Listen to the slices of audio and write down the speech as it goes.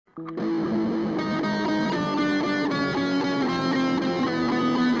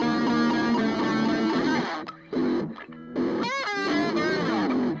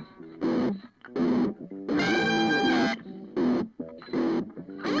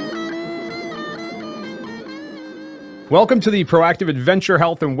Welcome to the Proactive Adventure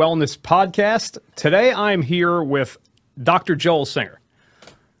Health and Wellness Podcast. Today I'm here with Dr. Joel Singer.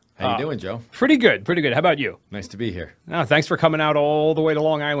 How you doing, Joe? Pretty good, pretty good. How about you? Nice to be here. Thanks for coming out all the way to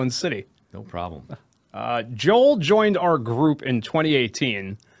Long Island City. No problem. Joel joined our group in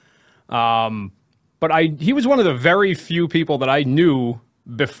 2018, but he was one of the very few people that I knew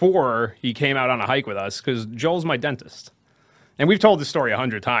before he came out on a hike with us, because Joel's my dentist. And we've told this story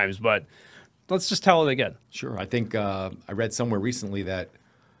 100 times, but let's just tell it again. Sure. I think I read somewhere recently that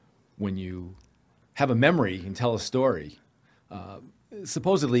when you have a memory and tell a story,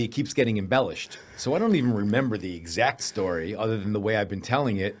 supposedly it keeps getting embellished. So I don't even remember the exact story other than the way I've been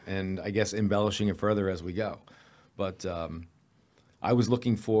telling it, and I guess embellishing it further as we go. But I was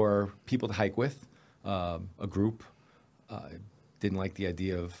looking for people to hike with, a group. Didn't like the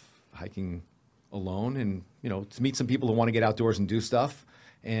idea of hiking alone, and to meet some people who want to get outdoors and do stuff.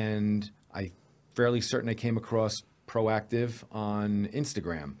 And I fairly certain I came across Proactive on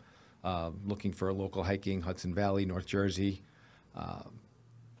Instagram, looking for local hiking, Hudson Valley, North Jersey.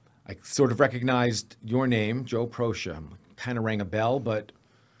 I sort of recognized your name, Joe Proscia. Kind of rang a bell,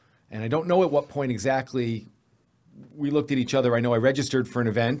 and I don't know at what point exactly we looked at each other. I know I registered for an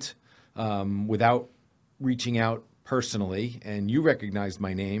event without reaching out personally, and you recognized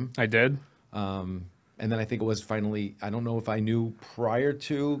my name. I did. And then I think it was finally, I don't know if I knew prior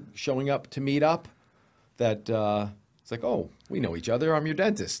to showing up to meet up that it's like, oh, we know each other. I'm your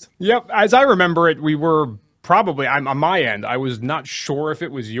dentist. Yep. As I remember it, we were probably, on my end, I was not sure if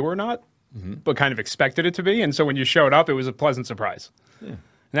it was you or not, but kind of expected it to be. And so when you showed up, it was a pleasant surprise. Yeah. And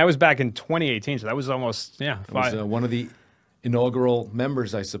that was back in 2018. So that was almost, I was one of the inaugural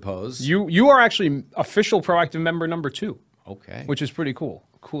members, I suppose. You are actually official Proactive member number 2. Okay. Which is pretty cool.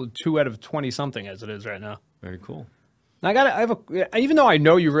 Cool, 2 out of 20 something as it is right now. Very cool. Even though I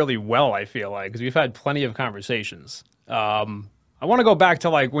know you really well, I feel like, because we've had plenty of conversations. I want to go back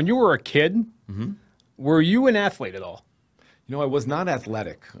to like when you were a kid. Were you an athlete at all? I was not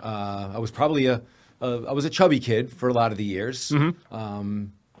athletic. I was probably I was a chubby kid for a lot of the years.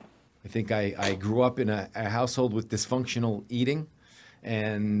 I think I grew up in a household with dysfunctional eating,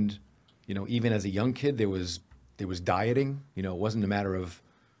 and even as a young kid, there was dieting. It wasn't a matter of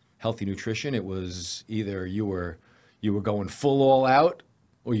healthy nutrition. It was either you were going full all out,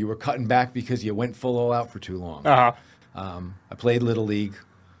 or you were cutting back because you went full all out for too long. I played Little League,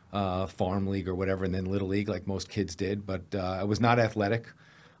 Farm League or whatever, and then Little League like most kids did, but I was not athletic.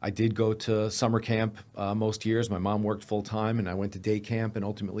 I did go to summer camp most years. My mom worked full time, and I went to day camp and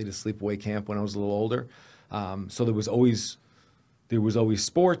ultimately to sleepaway camp when I was a little older. So there was always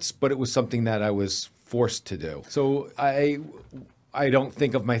sports, but it was something that I was forced to do. So I don't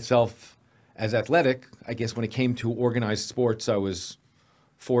think of myself as athletic. I guess when it came to organized sports, I was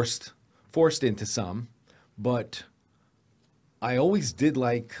forced into some, but I always did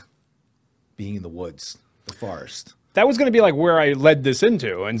like being in the woods, the forest. That was going to be like where I led this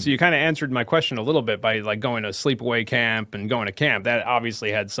into. And so you kind of answered my question a little bit by like going to sleepaway camp and going to camp. That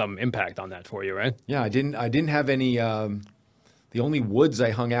obviously had some impact on that for you, right? Yeah, I didn't have any, the only woods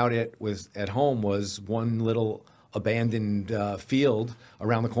I hung out at home was one little abandoned field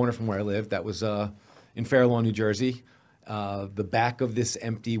around the corner from where I lived. That was in Fair Lawn, New Jersey. The back of this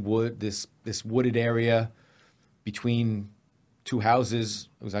empty wood, this wooded area between 2 houses.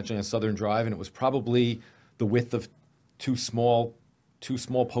 It was actually on Southern Drive, and it was probably the width of two small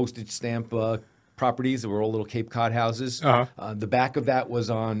postage stamp properties that were all little Cape Cod houses. The back of that was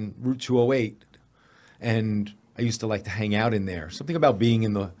on Route 208, and I used to like to hang out in there. Something about being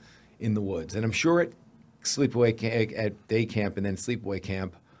in the woods. And I'm sure at at day camp and then sleepaway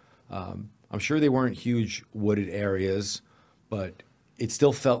camp, I'm sure they weren't huge wooded areas, but it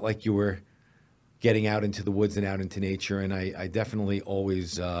still felt like you were getting out into the woods and out into nature. And I definitely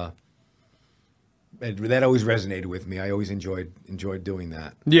always that always resonated with me. I always enjoyed doing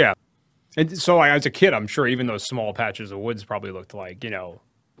that. Yeah. And so as a kid, I'm sure even those small patches of woods probably looked like,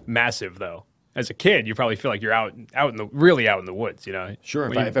 massive though. As a kid, you probably feel like you're really out in the woods,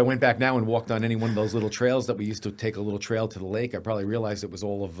 Sure. If I went back now and walked on any one of those little trails that we used to take a little trail to the lake, I probably realized it was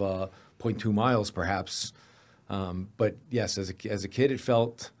all of 0.2 miles perhaps. But yes, as a kid, it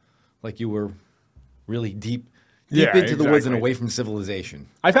felt like you were really deep deep Yeah, into the woods and exactly. away from civilization.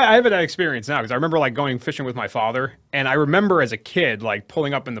 I have that experience now because I remember like going fishing with my father, and I remember as a kid like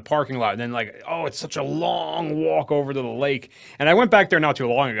pulling up in the parking lot and then like, oh, it's such a long walk over to the lake. And I went back there not too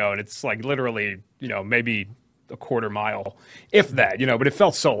long ago, and it's like literally, maybe a quarter mile, if that, but it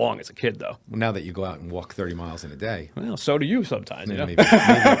felt so long as a kid though. Well, now that you go out and walk 30 miles in a day, Well, so do you sometimes,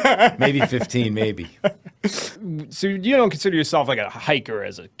 maybe 15, maybe. So you don't consider yourself like a hiker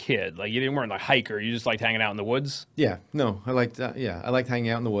as a kid? Like you weren't a hiker, you just liked hanging out in the woods? Yeah, no, I liked I liked hanging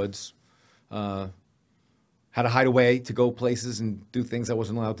out in the woods. Had to hide away to go places and do things I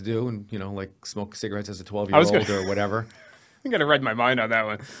wasn't allowed to do, and like smoke cigarettes as a 12-year-old or whatever. I gotta read my mind on that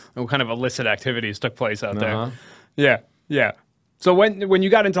one. What kind of illicit activities took place out there? Yeah. So when you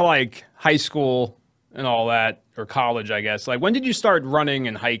got into like high school and all that, or college, I guess, like when did you start running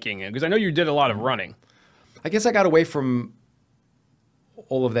and hiking? Because I know you did a lot of running. I guess I got away from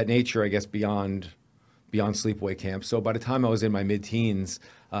all of that nature, I guess, beyond sleepaway camp. So by the time I was in my mid-teens,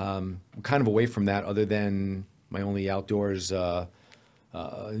 kind of away from that, other than my only outdoors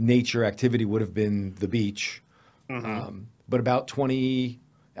nature activity would have been the beach. But about 20,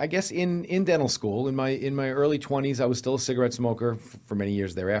 I guess in dental school, in my early 20s, I was still a cigarette smoker for many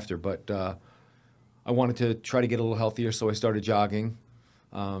years thereafter. But I wanted to try to get a little healthier, so I started jogging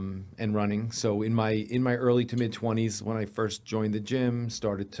and running. So in my early to mid 20s, when I first joined the gym,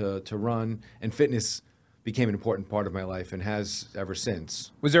 started to run, and fitness became an important part of my life and has ever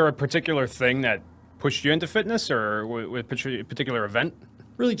since. Was there a particular thing that pushed you into fitness, or a particular event?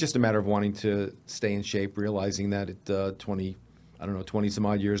 Really just a matter of wanting to stay in shape, realizing that at 20 some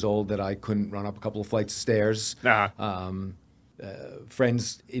odd years old, that I couldn't run up a couple of flights of stairs.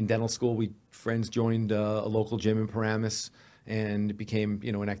 Friends in dental school, friends joined a local gym in Paramus, and it became,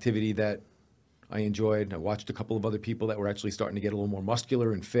 an activity that I enjoyed. I watched a couple of other people that were actually starting to get a little more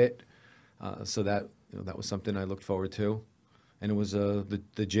muscular and fit. So that, that was something I looked forward to. And it was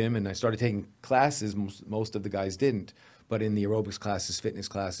the gym, and I started taking classes. Most of the guys didn't. But in the aerobics classes, fitness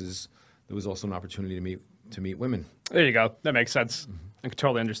classes, there was also an opportunity to meet women. There you go. That makes sense. I can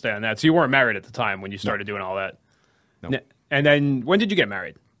totally understand that. So you weren't married at the time when you started doing all that? No. And then when did you get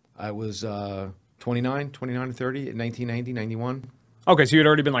married? I was 29 to 30 in 1990, 91. Okay, so you'd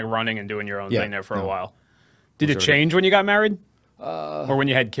already been like running and doing your own thing there for a while. Did it already- change when you got married? Or when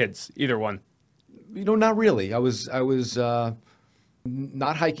you had kids? Either one. Not really. I was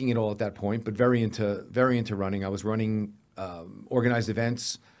not hiking at all at that point, but very into running. I was running organized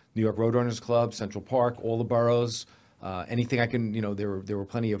events, New York Roadrunners Club, Central Park, all the boroughs, anything I can. There were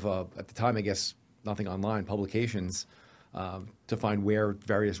plenty of at the time, I guess, nothing online publications to find where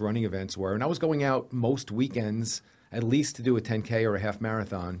various running events were, and I was going out most weekends at least to do a 10K or a half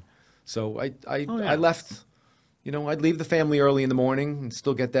marathon. So I left. I'd leave the family early in the morning and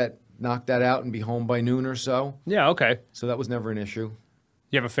still knock that out and be home by noon or so. Yeah, okay. So that was never an issue.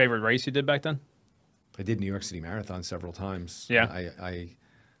 You have a favorite race you did back then? I did New York City Marathon several times. Yeah.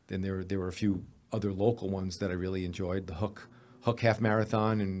 Then there were a few other local ones that I really enjoyed. The Hook Half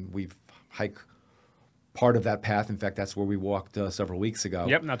Marathon, and we've hiked part of that path. In fact, that's where we walked several weeks ago.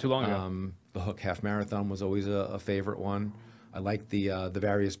 Yep, not too long ago. The Hook Half Marathon was always a favorite one. I liked the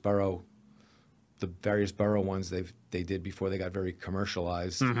various borough ones they did before they got very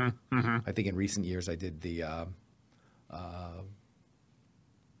commercialized. I think in recent years I did the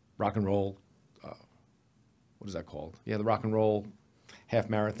rock and roll. What is that called? Yeah, the rock and roll half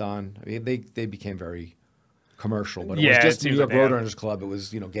marathon. I mean, they became very commercial, but it was just New York Roadrunners Club. It was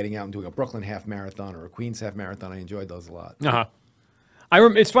getting out and doing a Brooklyn half marathon or a Queens half marathon. I enjoyed those a lot.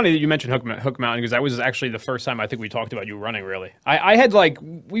 It's funny that you mentioned Hook Mountain, because that was actually the first time I think we talked about you running, really. I had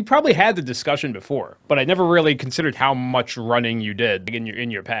we probably had the discussion before, but I never really considered how much running you did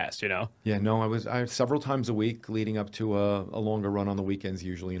in your past, Yeah, no, I several times a week leading up to a longer run on the weekends,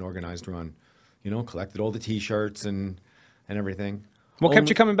 usually an organized run. Collected all the T-shirts and everything. What kept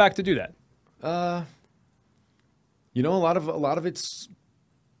you coming back to do that? A lot of it's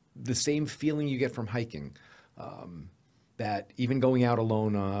the same feeling you get from hiking. That even going out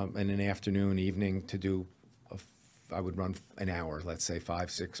alone in an afternoon, evening to do, I would run an hour, let's say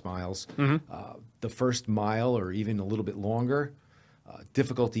 5-6 miles. The first mile or even a little bit longer,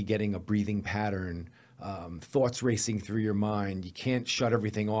 difficulty getting a breathing pattern, thoughts racing through your mind. You can't shut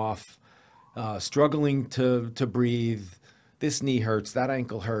everything off, struggling to breathe. This knee hurts, that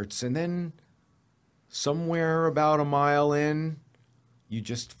ankle hurts. And then somewhere about a mile in, you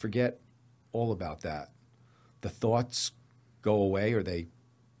just forget all about that. The thoughts go away, or they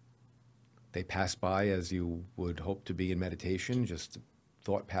pass by as you would hope to be in meditation. Just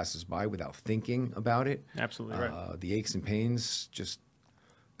thought passes by without thinking about it. Absolutely right. The aches and pains just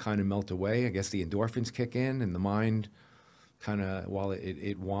kind of melt away. I guess the endorphins kick in, and the mind kind of, while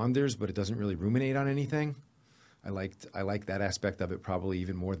it wanders, but it doesn't really ruminate on anything. I like that aspect of it probably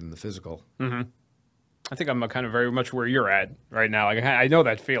even more than the physical. Mm-hmm. I think I'm kind of very much where you're at right now. Like, I know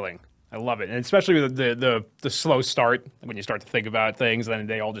that feeling. I love it, and especially with the slow start when you start to think about things, then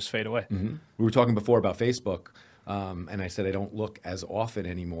they all just fade away. Mm-hmm. We were talking before about Facebook, and I said I don't look as often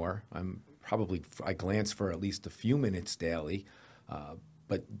anymore. I glance for at least a few minutes daily,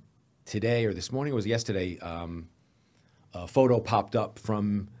 but today or this morning, or was yesterday, a photo popped up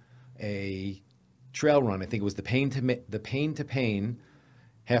from a trail run. I think it was the Pain to Pain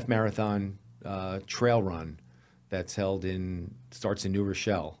half marathon trail run that's starts in New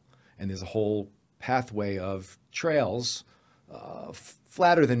Rochelle. And there's a whole pathway of trails,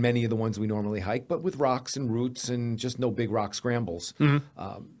 flatter than many of the ones we normally hike, but with rocks and roots and just no big rock scrambles.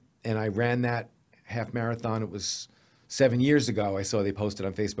 Mm-hmm. And I ran that half marathon. It was 7 years ago. I saw they posted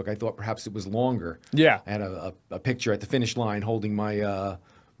on Facebook. I thought perhaps it was longer. Yeah. I had a picture at the finish line holding my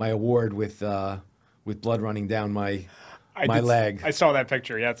my award with blood running down my leg. I saw that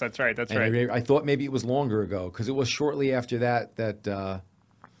picture. Yes, that's right. That's right. I thought maybe it was longer ago because it was shortly after that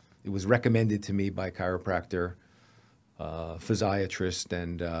it was recommended to me by a chiropractor, physiatrist,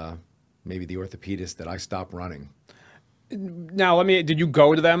 and maybe the orthopedist that I stopped running. Now, did you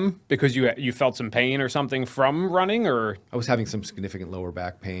go to them because you felt some pain or something from running, or? I was having some significant lower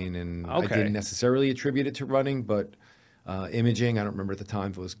back pain, and okay. I didn't necessarily attribute it to running, but imaging, I don't remember at the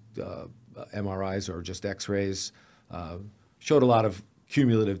time if it was MRIs or just x-rays, showed a lot of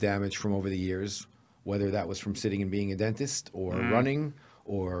cumulative damage from over the years, whether that was from sitting and being a dentist or running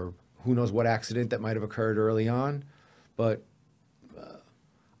or who knows what accident that might have occurred early on. But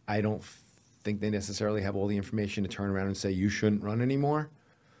I don't think they necessarily have all the information to turn around and say you shouldn't run anymore.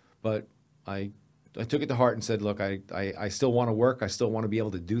 But I took it to heart and said, look, I still want to work. I still want to be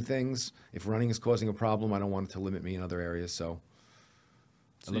able to do things. If running is causing a problem, I don't want it to limit me in other areas. So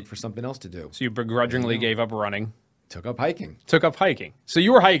I looked for something else to do. So you begrudgingly gave up running. Took up hiking. So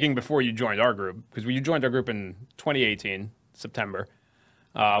you were hiking before you joined our group, because you joined our group in 2018, September.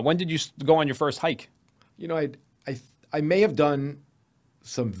 When did you go on your first hike? You know, I may have done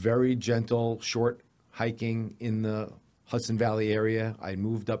some very gentle, short hiking in the Hudson Valley area. I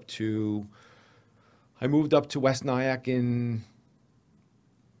moved up to West Nyack in,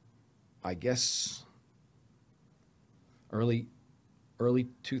 I guess, early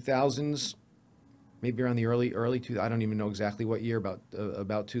 2000s, maybe around the early two. I don't even know exactly what year,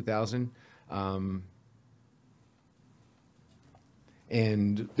 about 2000.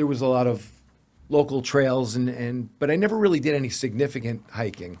 And there was a lot of local trails, but I never really did any significant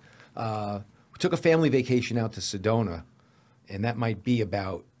hiking. We took a family vacation out to Sedona, and that might be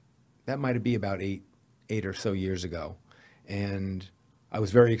about 8 or so years ago. And I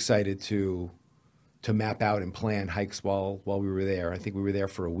was very excited to map out and plan hikes while we were there. I think we were there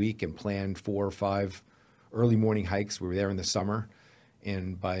for a week and planned 4 or 5 early morning hikes. We were there in the summer,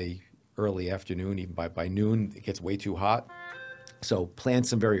 and by early afternoon, even by noon, it gets way too hot. So planned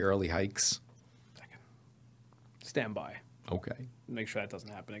some very early hikes. Stand by. Okay. Make sure that doesn't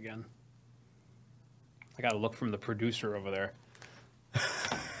happen again. I got a look from the producer over there.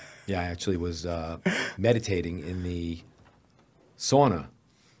 Yeah, I actually was meditating in the sauna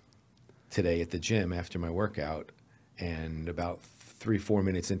today at the gym after my workout, and about 3-4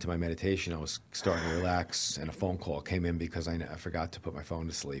 minutes into my meditation, I was starting to relax, and a phone call came in because I forgot to put my phone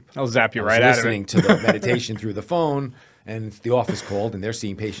to sleep. I'll zap you right out of it. Listening to the meditation through the phone, and the office called, and they're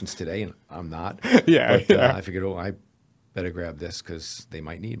seeing patients today, and I'm not. Yeah, but, yeah. I figured, I better grab this because they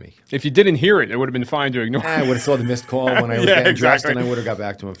might need me. If you didn't hear it, it would have been fine to ignore. I would have saw the missed call when I was getting dressed, and I would have got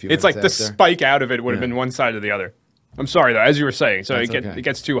back to him a few minutes It's like after. the spike out of it would have been one side or the other. I'm sorry, though, as you were saying. So it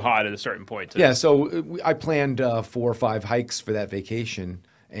gets too hot at a certain point. Yeah, so I planned 4 or 5 hikes for that vacation,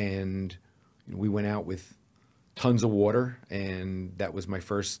 and we went out with tons of water, and that was my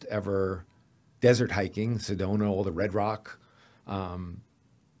first ever desert hiking, Sedona, all the red rock. And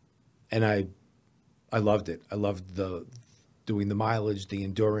I loved it. I loved doing the mileage, the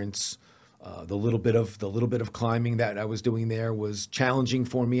endurance, the little bit of climbing that I was doing there was challenging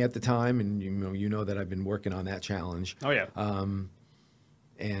for me at the time, and you know that I've been working on that challenge. Oh yeah.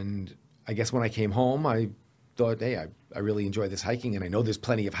 And I guess when I came home, I thought, hey, I really enjoy this hiking, and I know there's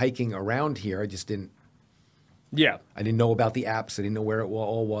plenty of hiking around here. I just didn't. Yeah. I didn't know about the apps. I didn't know where it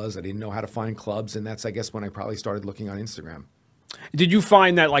all was. I didn't know how to find clubs, and that's, I guess, when I probably started looking on Instagram. Did you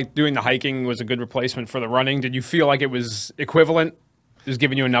find that like doing the hiking was a good replacement for the running? Did you feel like it was equivalent? It was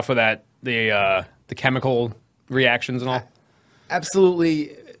giving you enough of that, the chemical reactions and all?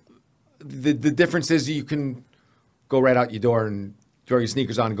 Absolutely. The difference is you can go right out your door and throw your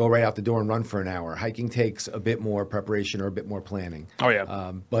sneakers on and go right out the door and run for an hour. Hiking takes a bit more preparation or a bit more planning. Oh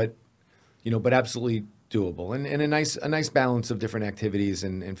yeah. But absolutely doable, and a nice balance of different activities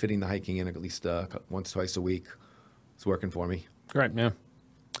and fitting the hiking in at least once, twice a week. It's working for me. Great, yeah.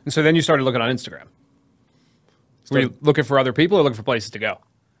 And so then you started looking on Instagram. Were you looking for other people or looking for places to go?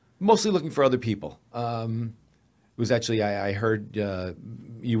 Mostly looking for other people. It was actually, I heard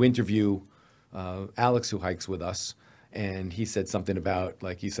you interview Alex, who hikes with us, and he said something about,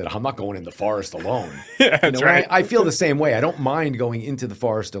 like, he said, I'm not going in the forest alone. Yeah, that's right. I feel the same way. I don't mind going into the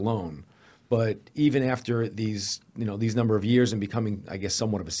forest alone. But even after these number of years and becoming, I guess,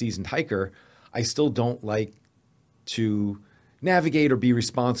 somewhat of a seasoned hiker, I still don't like to navigate or be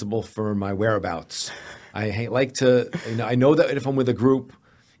responsible for my whereabouts. I like to, I know that if I'm with a group,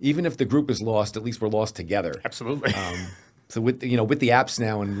 even if the group is lost, at least we're lost together. Absolutely. So with the apps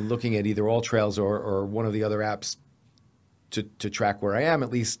now and looking at either All Trails or one of the other apps to track where I am, at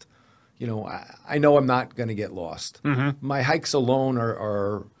least, I know I'm not going to get lost. Mm-hmm. My hikes alone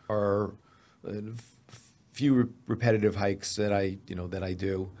are few repetitive hikes that I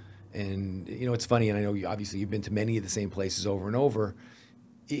do. And, it's funny, and I know obviously you've been to many of the same places over and over.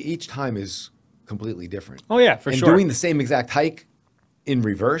 Each time is completely different. Oh, yeah, for and sure. Doing the same exact hike in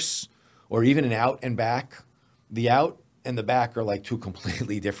reverse or even an out and back, the out and the back are like two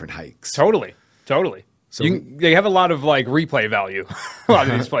completely different hikes. Totally. So they have a lot of like replay value, a lot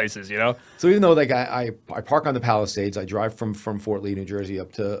of these places, So even though like I park on the Palisades, I drive from Fort Lee, New Jersey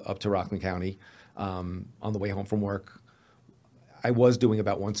up to Rockland County on the way home from work. I was doing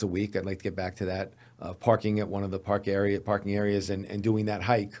about once a week. I'd like to get back to that, parking at one of the parking areas and doing that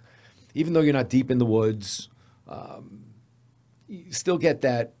hike. Even though you're not deep in the woods, you still get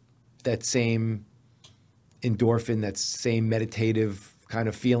that same endorphin, that same meditative kind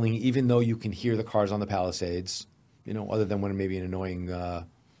of feeling, even though you can hear the cars on the Palisades, other than when maybe an annoying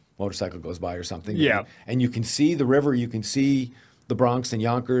motorcycle goes by or something. Yeah. And you can see the river, you can see the Bronx and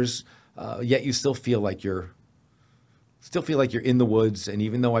Yonkers, yet you still feel like you're in the woods. And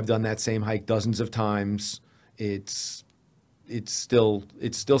even though I've done that same hike dozens of times, it's still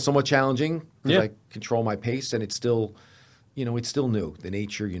somewhat challenging because I control my pace, and it's still new. The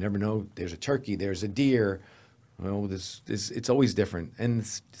nature, you never know. There's a turkey, there's a deer. It's always different, and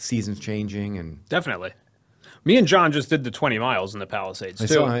the season's changing. And definitely. Me and John just did the 20 miles in the Palisades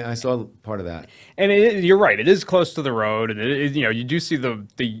too. I saw part of that. And you're right. It is close to the road, and you do see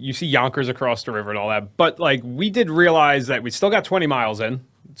you see Yonkers across the river and all that. But like, we did realize that we still got 20 miles in,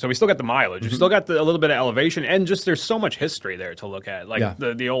 so we still got the mileage. We still got a little bit of elevation, and just there's so much history there to look at, like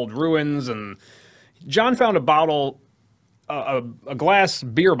the old ruins. And John found a bottle, a glass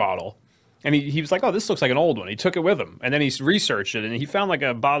beer bottle. And he was like, oh, this looks like an old one. He took it with him. And then he researched it, and he found like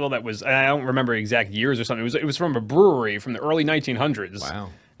a bottle that was, I don't remember exact years or something. It was from a brewery from the early 1900s. Wow.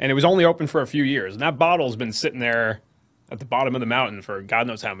 And it was only open for a few years. And that bottle's been sitting there at the bottom of the mountain for God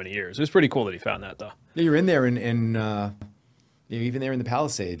knows how many years. It was pretty cool that he found that, though. Yeah, you're in there, and even there in the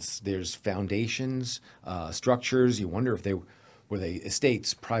Palisades, there's foundations, structures. You wonder if were they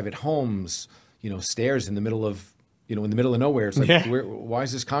estates, private homes, stairs in the middle of, in the middle of nowhere. It's like, why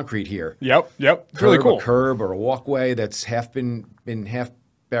is this concrete here? Yep. It's really cool. A curb or a walkway that's been half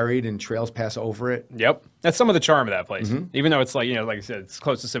buried and trails pass over it. Yep. That's some of the charm of that place. Mm-hmm. Even though it's like, like I said, it's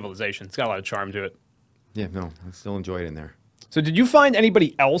close to civilization. It's got a lot of charm to it. Yeah, no, I still enjoy it in there. So did you find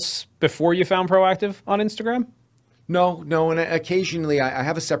anybody else before you found Proactive on Instagram? No. And occasionally I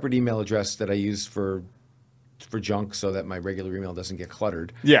have a separate email address that I use for junk so that my regular email doesn't get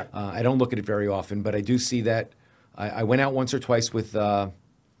cluttered. Yeah. I don't look at it very often, but I do see that. I went out once or twice with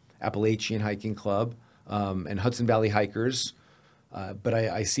Appalachian Hiking Club and Hudson Valley Hikers, but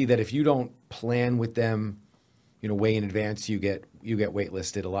I see that if you don't plan with them, way in advance, you get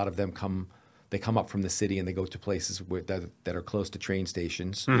waitlisted. A lot of them come up from the city and they go to places that are close to train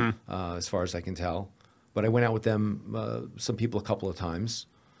stations, as far as I can tell. But I went out with them, some people a couple of times,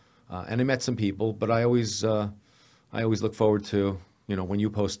 and I met some people. But I always look forward to when you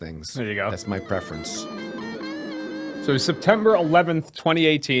post things. There you go. That's my preference. So September 11th,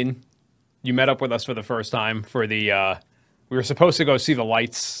 2018, you met up with us for the first time for the, we were supposed to go see the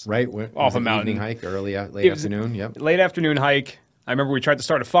lights off a mountain. Evening hike, late afternoon, yep. Late afternoon hike. I remember we tried to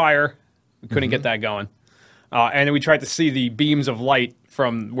start a fire. We couldn't get that going. And then we tried to see the beams of light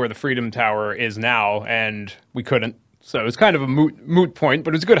from where the Freedom Tower is now, and we couldn't. So it was kind of a moot point,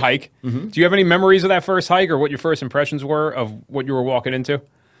 but it was a good hike. Mm-hmm. Do you have any memories of that first hike or what your first impressions were of what you were walking into?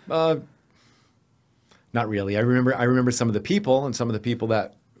 Not really. I remember some of the people and some of the people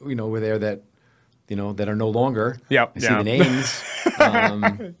that were there that that are no longer. Yep. I see the names.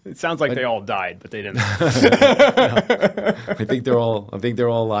 It sounds like they all died, but they didn't. I think they're all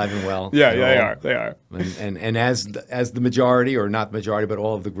alive and well. Yeah, they are. And as the majority, or not the majority, but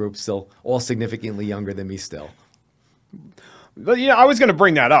all of the groups, still all significantly younger than me still. But I was going to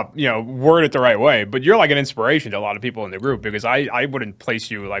bring that up. Word it the right way. But you're like an inspiration to a lot of people in the group, because I wouldn't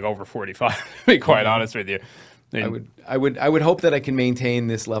place you like over 45. To be quite honest with you. I would hope that I can maintain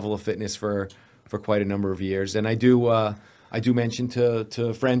this level of fitness for quite a number of years. And I do mention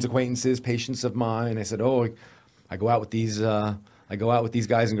to friends, acquaintances, patients of mine. I said, I go out with these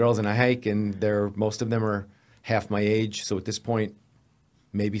guys and girls and I hike, and most of them are half my age. So at this point,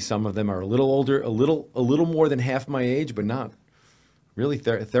 maybe some of them are a little older, a little more than half my age, but not really.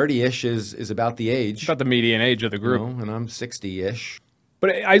 30-ish is about the age. It's about the median age of the group. And I'm 60-ish.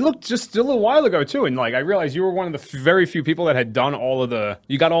 But I looked just a little while ago too, and like I realized you were one of the very few people that had done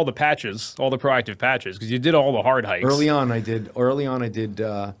you got all the patches, all the proactive patches, because you did all the hard hikes. Early on, I did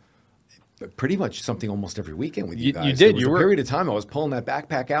pretty much something almost every weekend with you guys. You did. There was a period of time I was pulling that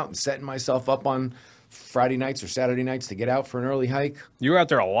backpack out and setting myself up on Friday nights or Saturday nights to get out for an early hike. You were out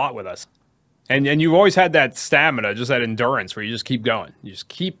there a lot with us. And you've always had that stamina, just that endurance where you just keep going. You just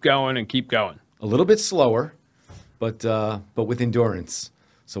keep going and keep going. A little bit slower, but with endurance.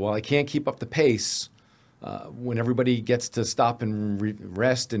 So while I can't keep up the pace, when everybody gets to stop and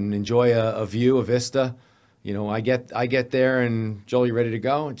rest and enjoy a view, a vista, I get there and Joel, you ready to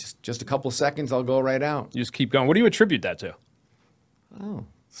go? And just a couple of seconds, I'll go right out. You just keep going. What do you attribute that to? Oh,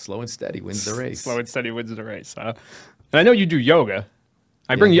 slow and steady wins the race. Slow and steady wins the race. And I know you do yoga.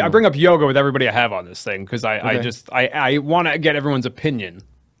 I bring up yoga with everybody I have on this thing because I want to get everyone's opinion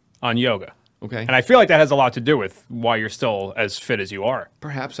on yoga. Okay. And I feel like that has a lot to do with why you're still as fit as you are.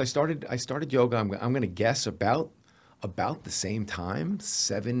 Perhaps I started yoga. I'm going to guess about the same time,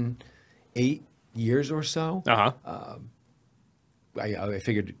 7-8 years or so. I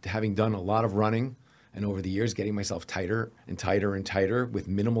figured, having done a lot of running and over the years getting myself tighter and tighter and tighter with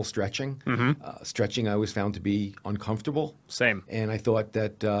minimal stretching. Stretching I always found to be uncomfortable. Same. And I thought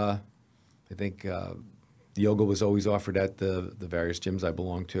that I think yoga was always offered at the various gyms I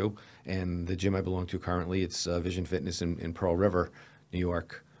belong to, and the gym I belong to currently, it's Vision Fitness in Pearl River, New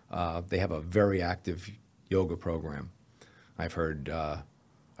York. They have a very active yoga program. I've heard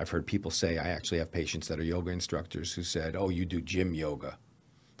people say, I actually have patients that are yoga instructors who said, "Oh, you do gym yoga."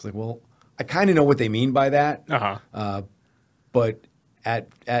 It's like, well, I kind of know what they mean by that, but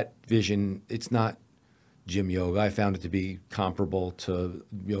at Vision, it's not gym yoga. I found it to be comparable to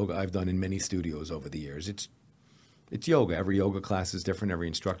yoga I've done in many studios over the years. It's yoga. Every yoga class is different. Every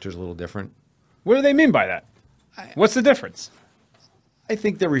instructor is a little different. What do they mean by that? What's the difference? I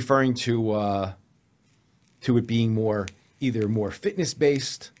think they're referring to it being either more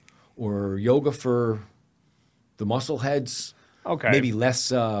fitness-based or yoga for the muscle heads. Okay. Maybe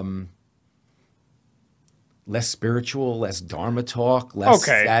less spiritual, less Dharma talk, less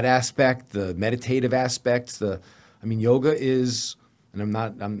that aspect, the meditative aspects. Yoga is, and I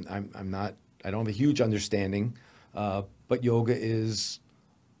don't have a huge understanding, but yoga is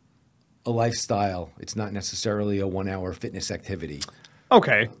a lifestyle. It's not necessarily a 1-hour fitness activity.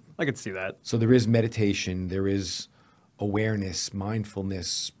 Okay, I can see that. So there is meditation, there is awareness,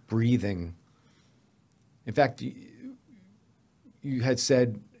 mindfulness, breathing. In fact,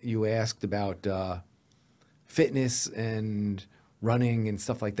 you asked about fitness and running and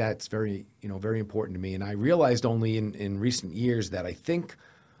stuff like that. It's very important to me. And I realized only in recent years that I think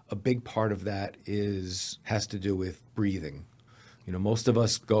a big part of that has to do with breathing. Most of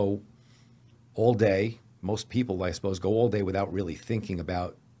us go all day, most people, I suppose, go all day without really thinking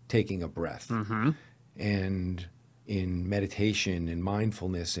about taking a breath. And in meditation and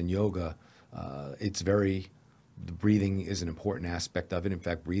mindfulness and yoga, the breathing is an important aspect of it. In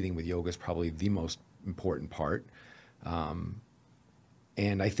fact, breathing with yoga is probably the most important part.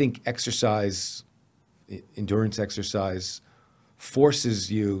 And I think endurance exercise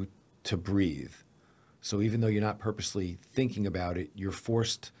forces you to breathe. So even though you're not purposely thinking about it, you're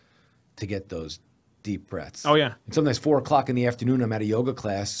forced to get those deep breaths. Oh, yeah. And sometimes 4 o'clock in the afternoon, I'm at a yoga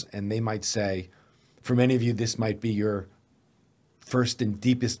class, and they might say, for many of you, this might be your first and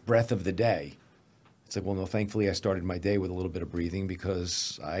deepest breath of the day. It's like, well, no, thankfully I started my day with a little bit of breathing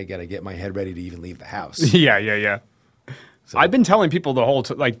because I got to get my head ready to even leave the house. Yeah. So, I've been telling people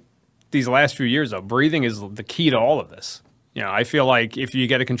these last few years, though, breathing is the key to all of this. I feel like if you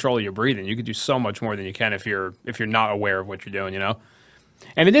get a control of your breathing, you could do so much more than you can if you're not aware of what you're doing,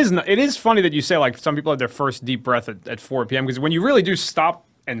 And it is funny that you say, like, some people have their first deep breath at 4 p.m. because when you really do stop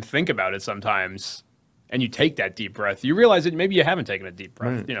and think about it sometimes and you take that deep breath, you realize that maybe you haven't taken a deep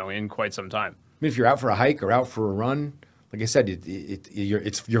breath, in quite some time. mean, if you're out for a hike or out for a run, like I said,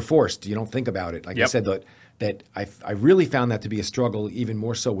 you're forced. You don't think about it. Like I said, that I really found that to be a struggle, even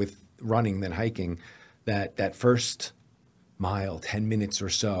more so with running than hiking. That first mile, 10 minutes or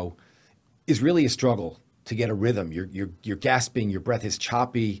so, is really a struggle to get a rhythm. You're gasping, your breath is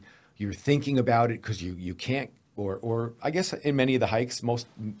choppy, you're thinking about it because you can't. Or I guess in many of the hikes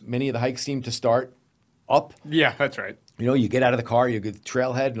seem to start up. Yeah, that's right. You know, you get out of the car, you get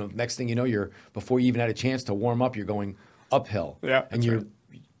trailhead, and the next thing you know, before you even had a chance to warm up, you're going uphill. Yeah, and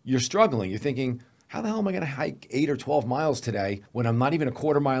you're struggling. You're thinking, how the hell am I going to hike 8 or 12 miles today when I'm not even a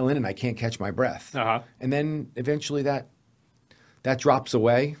quarter mile in and I can't catch my breath? And then eventually that drops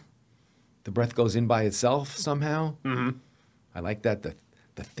away. The breath goes in by itself somehow. Mm-hmm. I like that.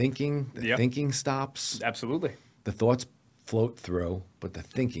 The thinking stops. Absolutely. The thoughts float through, but the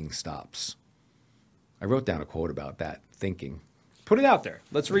thinking stops. I wrote down a quote about that, thinking. Put it out there.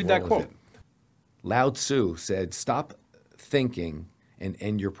 Let's read that quote. Lao Tzu said, "Stop thinking and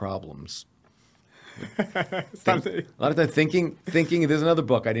end your problems." A lot of time thinking. There's another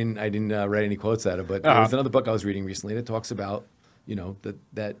book I didn't write any quotes out of, but there was another book I was reading recently that talks about, you know,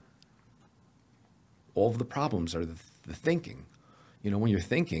 that all of the problems are the thinking. You know, when you're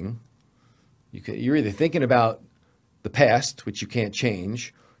thinking, you're either thinking about the past, which you can't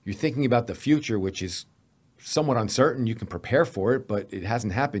change. You're thinking about the future, which is somewhat uncertain. You can prepare for it, but it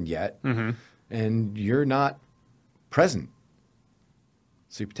hasn't happened yet. Mm-hmm. And you're not present.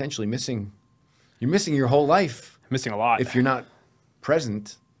 So you're potentially missing your whole life. Missing a lot. If you're not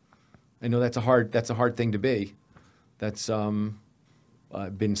present. I know that's a hard thing to be. That's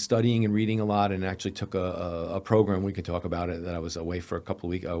I've been studying and reading a lot, and actually took a program, we could talk about it, that I was away for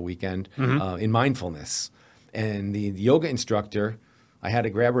a weekend in mindfulness. And the yoga instructor, I had to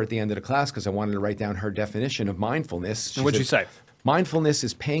grab her at the end of the class because I wanted to write down her definition of mindfulness. What'd you say? Mindfulness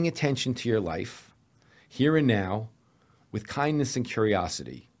is paying attention to your life, here and now, with kindness and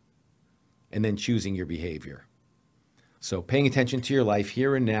curiosity, and then choosing your behavior. So paying attention to your life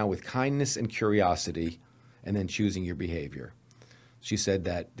here and now with kindness and curiosity, and then choosing your behavior. She said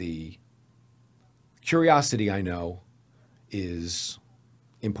that the curiosity, I know, is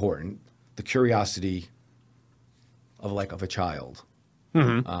important. The curiosity of a child,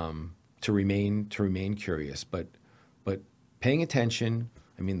 to remain curious, but paying attention.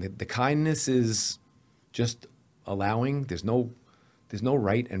 I mean, the kindness is just allowing. There's no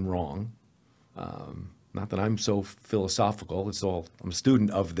right and wrong. Not that I'm so philosophical. I'm a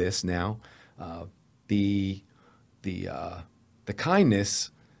student of this now. The kindness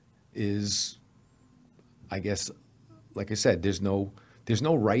is, I guess, like I said, there's no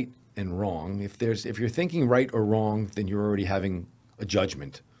right and wrong. If you're thinking right or wrong, then you're already having a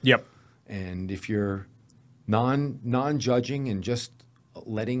judgment. Yep. And if you're non-judging and just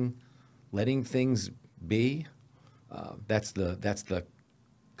letting things be, that's the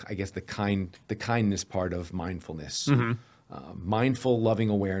I guess the kindness part of mindfulness. Mm-hmm. Mindful, loving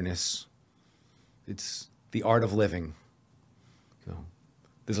awareness. It's the art of living. So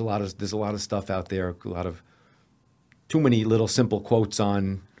there's a lot of stuff out there. Too many little simple quotes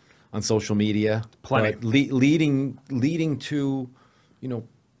on social media. Plenty. But leading to,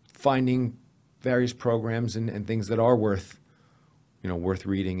 finding various programs and things that are worth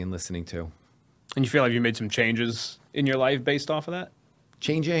reading and listening to. And you feel like you made some changes in your life based off of that?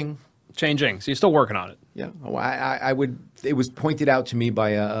 Changing. So you're still working on it. Yeah. Oh, I would. It was pointed out to me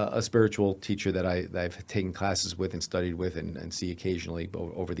by a spiritual teacher that I've taken classes with and studied with and see occasionally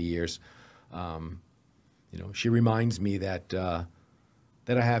over the years. She reminds me that I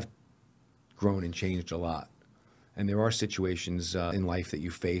have grown and changed a lot. And there are situations in life that you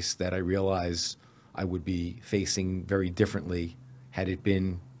face that I realize I would be facing very differently had it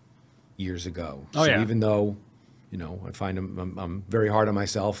been years ago. Oh, so yeah. even though, I find I'm very hard on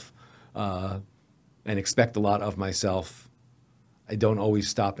myself and expect a lot of myself, I don't always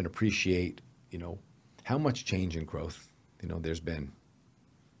stop and appreciate, how much change and growth, there's been.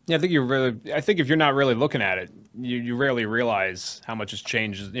 Yeah, I think if you're not really looking at it, you rarely realize how much has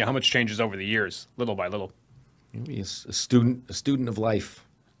changed, how much changes over the years, little by little. You're a student of life.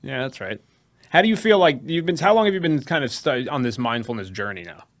 Yeah, that's right. How do you feel like how long have you been kind of on this mindfulness journey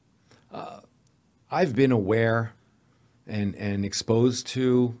now? I've been aware and exposed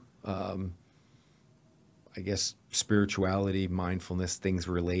to, I guess, spirituality, mindfulness, things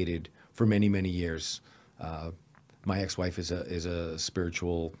related for many, many years. My ex-wife is a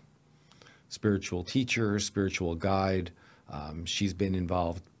spiritual teacher, spiritual guide. She's been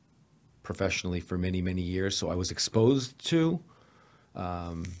involved professionally for many, many years. So I was exposed to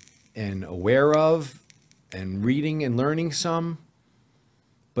and aware of and reading and learning some,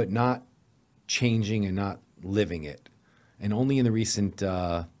 but not changing and not living it. And only in the recent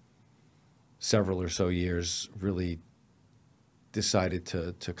several or so years really decided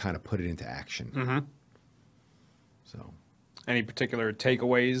to kind of put it into action. Mm-hmm. So, any particular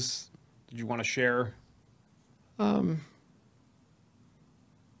takeaways did you want to share? I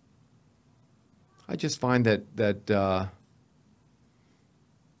just find that a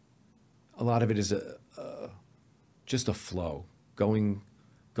lot of it is just a flow, going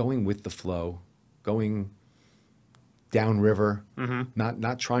with the flow, going downriver,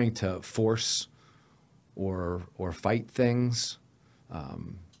 not trying to force or fight things,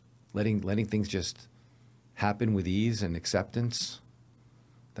 letting things just happen with ease and acceptance.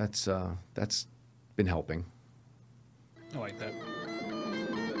 That's been helping. I like that.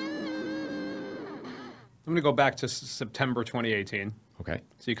 I'm going to go back to September 2018. Okay.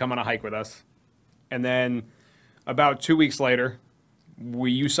 So you come on a hike with us, and then about 2 weeks later,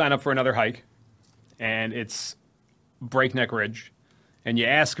 you sign up for another hike, and it's Breakneck Ridge, and you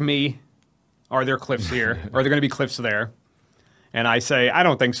ask me, are there cliffs here? Are there going to be cliffs there? And I say, I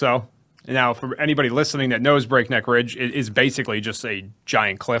don't think so. And now, for anybody listening that knows Breakneck Ridge, it is basically just a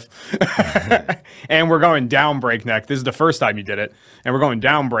giant cliff. And we're going down Breakneck. This is the first time you did it. And we're going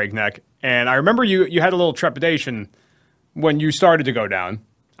down Breakneck. And I remember you had a little trepidation when you started to go down.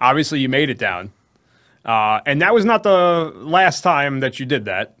 Obviously, you made it down. And that was not the last time that you did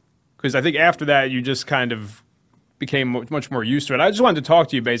that. Because I think after that, you just kind of became much more used to it. I just wanted to talk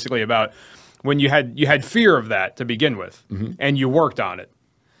to you basically about when you had fear of that to begin with. And you worked on it.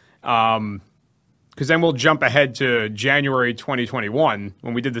 Because then we'll jump ahead to January 2021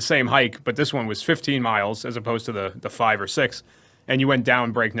 when we did the same hike, but this one was 15 miles as opposed to the 5 or 6. And you went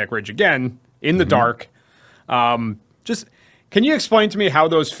down Breakneck Ridge again in the dark. Just can you explain to me how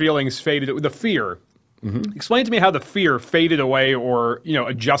those feelings faded, the fear? Explain to me how the fear faded away or,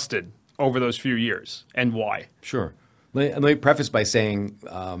 adjusted over those few years and why. Sure. Let me preface by saying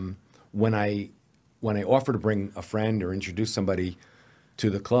when I offer to bring a friend or introduce somebody to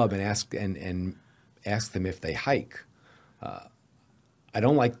the club and ask them if they hike, I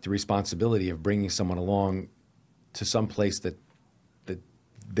don't like the responsibility of bringing someone along to some place that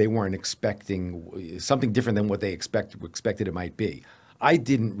they weren't expecting, something different than what they expected it might be. I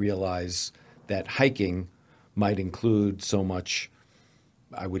didn't realize that hiking might include so much.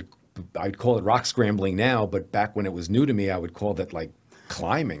 I'd call it rock scrambling now, but back when it was new to me, I would call that like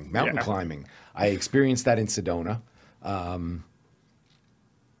climbing, mountain climbing. I experienced that in Sedona.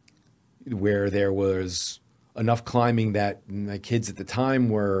 Where there was enough climbing that my kids at the time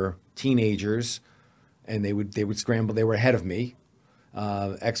were teenagers, and they would scramble. They were ahead of me.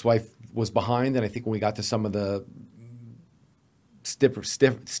 Ex-wife was behind, and I think when we got to some of the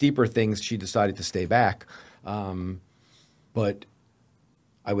steeper things, she decided to stay back. But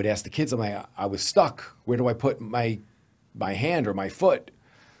I would ask the kids, I was stuck. Where do I put my hand or my foot?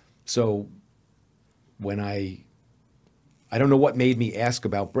 So when I don't know what made me ask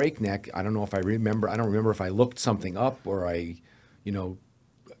about Breakneck. I don't know if I remember. I don't remember if I looked something up or I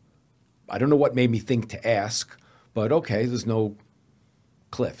don't know what made me think to ask. But okay, there's no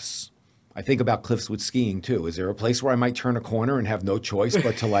cliffs. I think about cliffs with skiing too. Is there a place where I might turn a corner and have no choice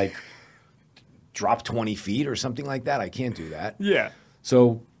but to drop 20 feet or something like that? I can't do that. Yeah.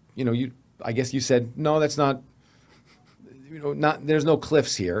 So, I guess you said, no, that's not, there's no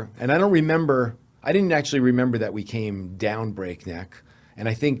cliffs here. And I didn't actually remember that we came down Breakneck. And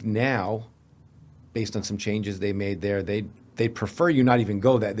I think now, based on some changes they made there, they'd prefer you not even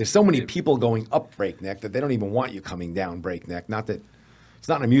go there. There's so many people going up Breakneck that they don't even want you coming down Breakneck. Not that it's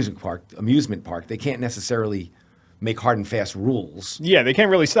not an amusement park. They can't necessarily make hard and fast rules. Yeah, they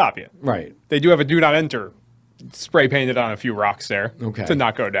can't really stop you. Right. They do have a do not enter spray painted on a few rocks there to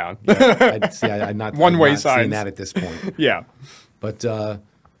not go down. Yeah, I'm not one-way signs. signs. Seen that at this point. Yeah. But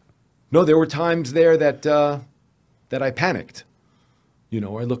no, there were times there that I panicked. I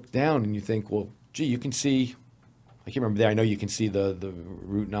looked down and you think, well, gee, you can see. I can't remember there. I know you can see the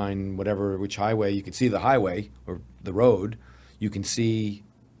Route 9, which highway. You can see the highway or the road. You can see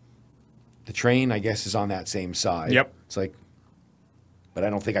the train, I guess, is on that same side. Yep. It's like, but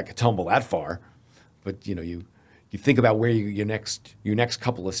I don't think I could tumble that far. But you think about where your next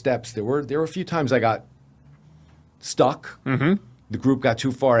couple of steps. There were a few times I got stuck. Mm-hmm. The group got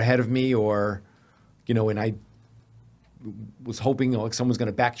too far ahead of me, or and I was hoping someone's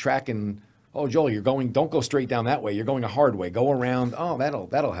going to backtrack and, oh, Joel, don't go straight down that way. You're going a hard way. Go around. Oh,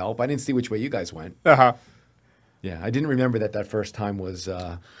 that'll help. I didn't see which way you guys went. Uh-huh. Yeah, I didn't remember that first time was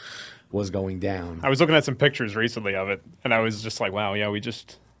going down. I was looking at some pictures recently of it, and I was just like, wow, yeah,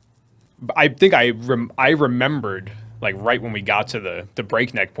 I think I remembered like right when we got to the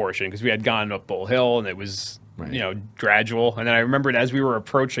breakneck portion, because we had gone up Bull Hill and it was, Right. you know, gradual. And then I remembered as we were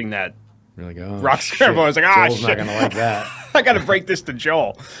approaching that You're like, oh, rock shit. scramble, I was like, ah, Joel's shit. not gonna like that. I got to break this to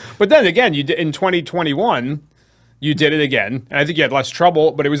Joel. But then again, you did, in 2021, you did it again. And I think you had less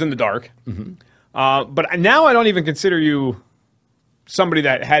trouble, but it was in the dark. But now I don't even consider you somebody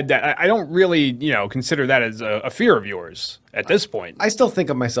that had that. I don't really, you know, consider that as a fear of yours at this point. I still think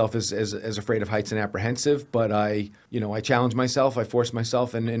of myself as afraid of heights and apprehensive, but I challenge myself, I force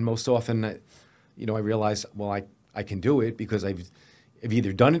myself, and most often, I realize, well, I can do it because I've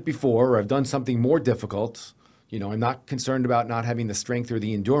either done it before or I've done something more difficult. I'm not concerned about not having the strength or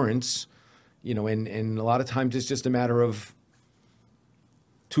the endurance, and a lot of times it's just a matter of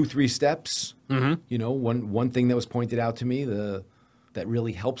 2-3 steps. One thing that was pointed out to me, that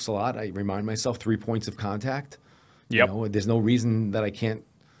really helps a lot. I remind myself 3 points of contact. Yep. There's no reason that I can't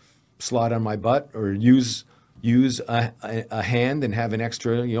slide on my butt or use a hand and have an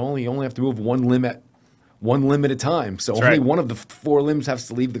extra. You only have to move one limb at a time. So That's only right. one of the 4 limbs has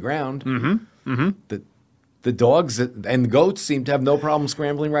to leave the ground. The dogs and the goats seem to have no problem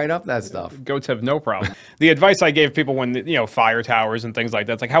scrambling right up that stuff. Goats have no problem. The advice I gave people when, fire towers and things like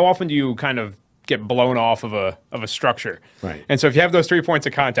that, it's like, how often do you kind of get blown off of a structure? Right. And so if you have those 3 points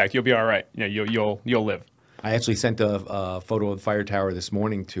of contact, you'll be all right. You'll live. I actually sent a photo of the fire tower this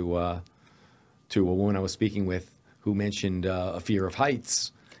morning to a woman I was speaking with who mentioned a fear of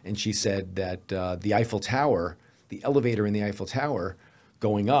heights, and she said that the Eiffel Tower, the elevator in the Eiffel Tower,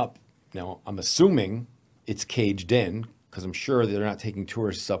 going up. Now I'm assuming it's caged in because I'm sure they're not taking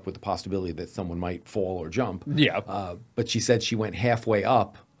tourists up with the possibility that someone might fall or jump. Yeah. But she said she went halfway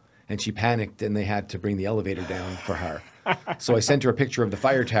up, and she panicked, and they had to bring the elevator down for her. So I sent her a picture of the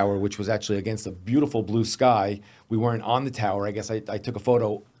fire tower, which was actually against a beautiful blue sky. We weren't on the tower. I guess I took a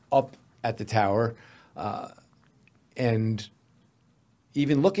photo up at the tower. And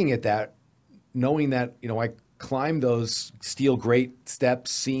even looking at that, knowing that, I climbed those steel grate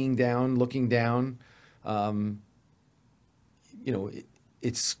steps, seeing down, looking down,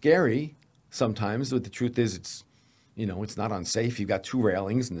 it's scary sometimes, but the truth is it's not unsafe. You've got 2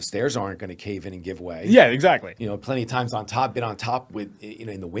 railings, and the stairs aren't going to cave in and give way. Yeah, exactly. Plenty of times been on top with,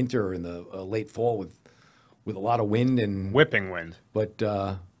 in the winter or in the late fall with a lot of wind and Whipping wind. But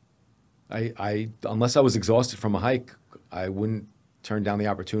I unless I was exhausted from a hike, I wouldn't turn down the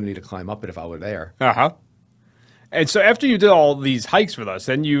opportunity to climb up it if I were there. Uh-huh. And so after you did all these hikes with us,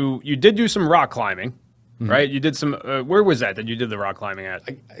 then you did do some rock climbing, right? You did some, where was that you did the rock climbing at?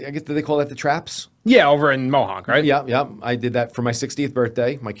 I guess, do they call that the traps? Yeah, over in Mohonk, right? Yeah. I did that for my 60th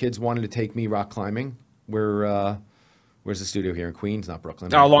birthday. My kids wanted to take me rock climbing. Where's the studio here in Queens, not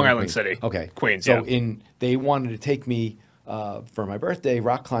Brooklyn? Oh, Long in Island Queens. City. Okay. Queens, So yeah. they wanted to take me for my birthday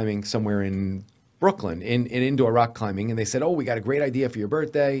rock climbing somewhere in Brooklyn, in indoor rock climbing. And they said, oh, we got a great idea for your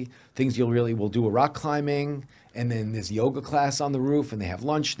birthday. We'll do a rock climbing. And then there's yoga class on the roof, and they have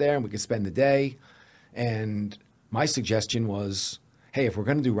lunch there, and we could spend the day. And my suggestion was, hey, if we're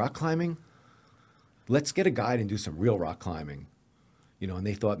going to do rock climbing, let's get a guide and do some real rock climbing. And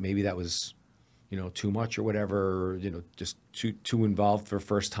they thought maybe that was, too much or whatever, just too involved for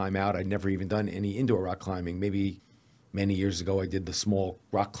first time out. I'd never even done any indoor rock climbing. Maybe many years ago I did the small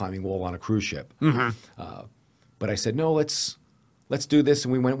rock climbing wall on a cruise ship. But I said, no, let's do this.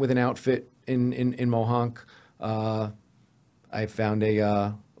 And we went with an outfit in Mohonk. I found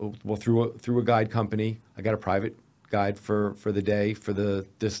through a guide company. I got a private guide for the day for the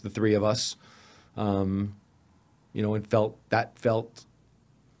 3 of us. And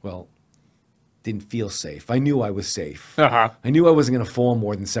didn't feel safe. I knew I was safe. Uh-huh. I knew I wasn't going to fall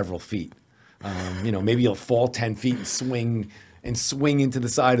more than several feet. Maybe you'll fall 10 feet and swing into the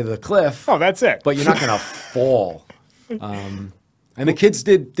side of the cliff. Oh, that's it. But you're not going to fall. And the kids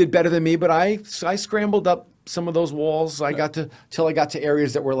did better than me, but I scrambled up some of those walls. Till I got to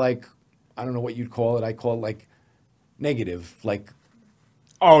areas that were like, I don't know what you'd call it. I call it like negative, like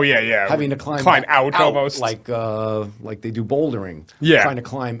Oh yeah. having to climb out almost. like they do bouldering. Yeah. Trying to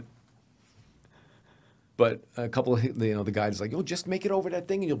climb. But a couple of the guys like, just make it over that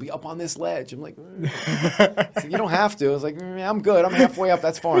thing and you'll be up on this ledge. I'm like, so you don't have to. I was like, I'm good. I'm halfway up.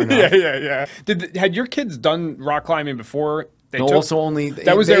 That's far enough. Yeah. Had your kids done rock climbing before? That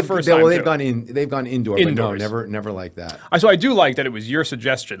was their first time. Well, too. they've gone indoor. Indoors. But no, never like that. So I do like that it was your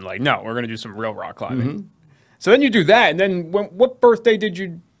suggestion. Like, no, we're going to do some real rock climbing. So then you do that, and then what birthday did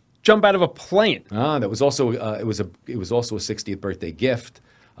you jump out of a plane? That was also it was also a 60th birthday gift.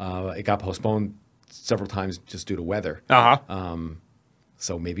 It got postponed several times just due to weather.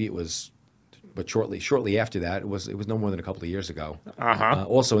 So maybe it was, but shortly after that, it was no more than a couple of years ago.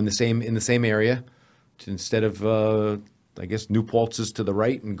 Also in the same area, instead of, I guess, New Paltz is to the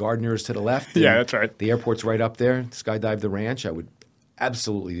right and Gardner is to the left. Yeah, and that's right. The airport's right up there. Skydive the ranch. I would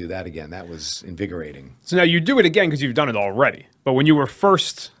absolutely do that again. That was invigorating. So now you do it again because you've done it already. But when you were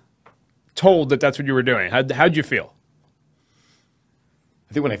first told that that's what you were doing, how'd you feel?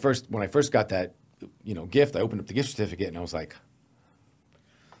 I think when I first got that, gift, I opened up the gift certificate and I was like,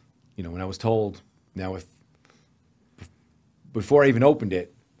 when I was told, now before I even opened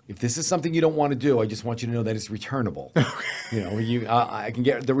it, if this is something you don't want to do, I just want you to know that it's returnable. I can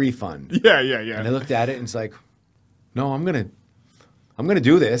get the refund. Yeah. And I looked at it and it's like, no, I'm gonna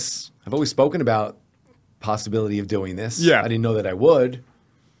do this. I've always spoken about possibility of doing this. Yeah. I didn't know that I would.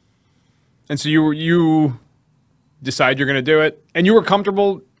 And so you decide you're going to do it, and you were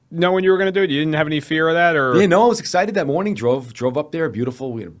comfortable knowing you were going to do it. You didn't have any fear of that, or yeah, no, I was excited that morning. Drove up there. We had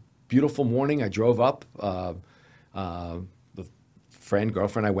a beautiful morning. I drove up. The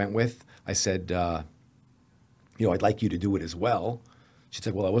girlfriend I went with, I said, I'd like you to do it as well. She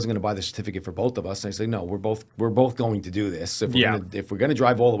said, well, I wasn't going to buy the certificate for both of us. And I said, no, we're both going to do this. If we're going to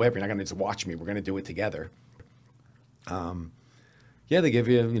drive all the way up, you're not going to just watch me. We're going to do it together. They give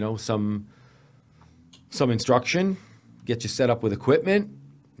you, some instruction, get you set up with equipment.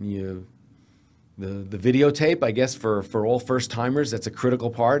 The videotape, I guess, for all first timers, that's a critical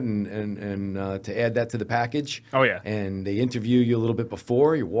part, and to add that to the package. Oh yeah. And they interview you a little bit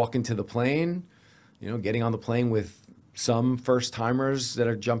before you walk into the plane. Getting on the plane with some first timers that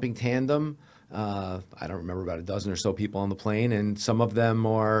are jumping tandem. I don't remember, about a dozen or so people on the plane, and some of them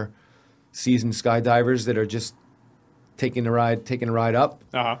are seasoned skydivers that are just taking a ride up,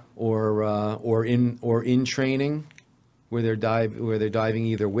 or in training, where they're diving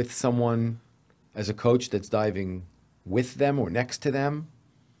either with someone as a coach that's diving with them or next to them.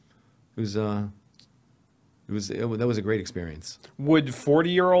 That was a great experience. Would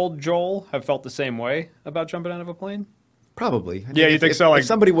 40-year-old Joel have felt the same way about jumping out of a plane? Probably. Yeah, you think so? If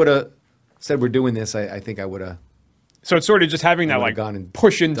somebody would have said we're doing this, I think I would have. So it's sort of just having that gone and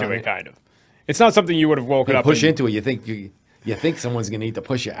push into it, kind of. It's not something you would have woken up. Push into it. You think someone's going to need to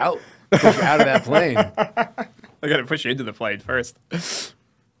push you out of that plane. I got to push you into the plane first.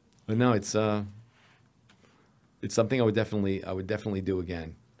 But no, it's something I would definitely do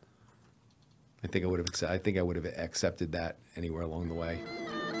again. I think I would have accepted that anywhere along the way.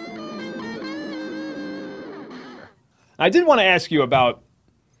 I did want to ask you about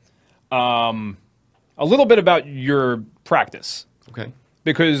a little bit about your practice. Okay.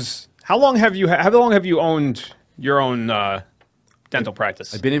 Because how long have you owned your own dental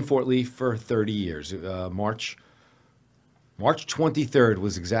practice? I've been in Fort Lee for 30 years. March 23rd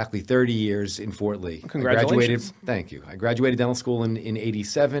was exactly 30 years in Fort Lee. Congratulations. Thank you. I graduated dental school in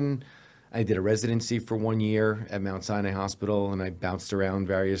 87. I did a residency for 1 year at Mount Sinai Hospital, and I bounced around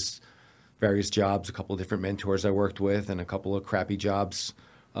various jobs, a couple of different mentors I worked with, and a couple of crappy jobs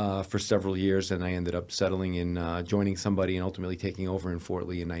for several years, and I ended up settling in joining somebody and ultimately taking over in Fort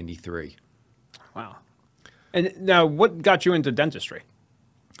Lee in 93. Wow. And now, what got you into dentistry?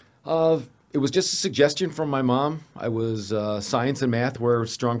 It was just a suggestion from my mom. I was science and math were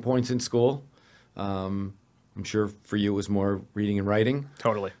strong points in school. I'm sure for you it was more reading and writing.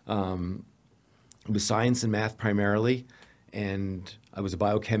 Totally. It was science and math primarily, and I was a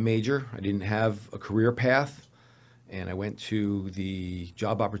biochem major. I didn't have a career path, and I went to the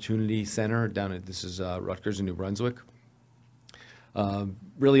Job Opportunity Center down at Rutgers in New Brunswick.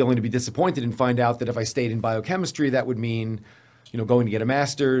 Really only to be disappointed and find out that if I stayed in biochemistry, that would mean, going to get a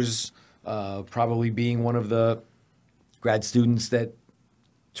master's, probably being one of the grad students that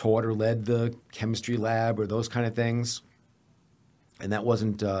taught or led the chemistry lab or those kind of things. And that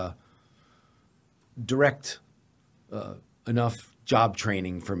wasn't direct enough job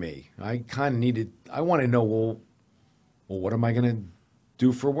training for me. I want to know, well, what am I going to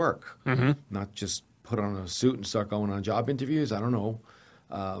do for work? Mm-hmm. Not just put on a suit and start going on job interviews. I don't know.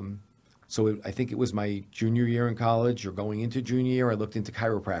 I think it was my junior year in college or going into junior year, I looked into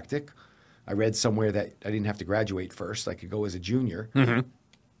chiropractic. I read somewhere that I didn't have to graduate first. I could go as a junior. Mm-hmm.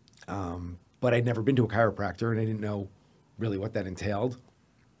 But I'd never been to a chiropractor, and I didn't know really what that entailed.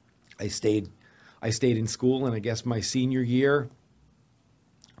 I stayed in school, and I guess my senior year,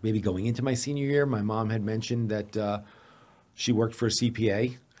 maybe going into my senior year, my mom had mentioned that she worked for a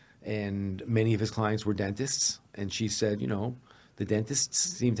CPA, and many of his clients were dentists. And she said, the dentists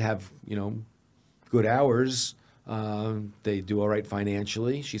seem to have, good hours. They do all right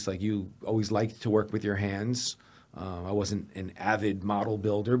financially. She's like, you always liked to work with your hands. I wasn't an avid model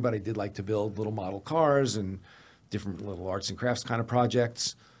builder, but I did like to build little model cars and different little arts and crafts kind of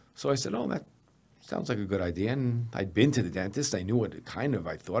projects. So I said, sounds like a good idea. And I'd been to the dentist. I knew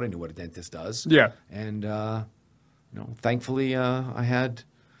I thought I knew what a dentist does. Yeah. And, thankfully I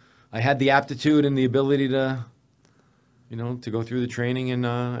had the aptitude and the ability to, to go through the training, and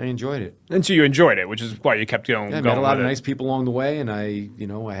I enjoyed it. And so you enjoyed it, which is why you kept going. Yeah, I met a lot of nice people along the way, and I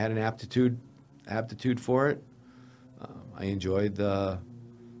had an aptitude for it. I enjoyed the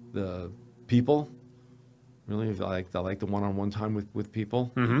people. Really, I like the one-on-one time with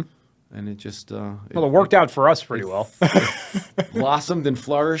people, and it just well, it worked out for us pretty well. blossomed and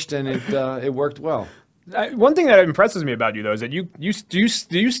flourished, and it worked well. One thing that impresses me about you, though, is that do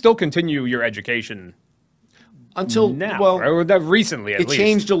you still continue your education until now, well, or recently at least. It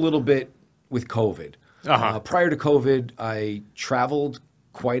changed a little bit with COVID. Prior to COVID, I traveled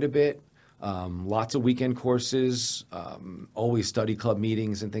quite a bit, lots of weekend courses, always study club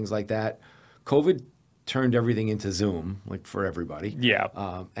meetings and things like that. COVID turned everything into Zoom, like for everybody.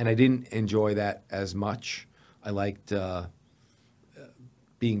 Yeah. And I didn't enjoy that as much. I liked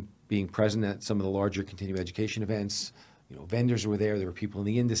being present at some of the larger continuing education events. Vendors were there. There were people in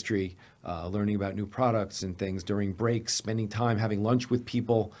the industry learning about new products and things during breaks, spending time having lunch with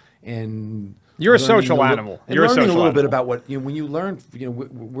people, and you're a social animal. You're learning a little bit about what when you learn.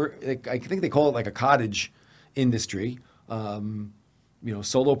 We're I think they call it like a cottage industry.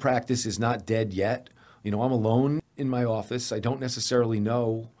 Solo practice is not dead yet. I'm alone in my office. I don't necessarily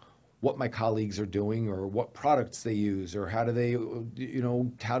know what my colleagues are doing or what products they use or how do they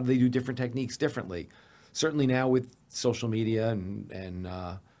do different techniques differently. Certainly now with social media and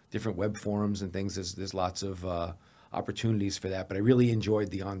different web forums and things, there's lots of opportunities for that. But I really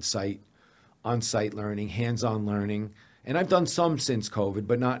enjoyed the on-site learning, hands-on learning, and I've done some since COVID,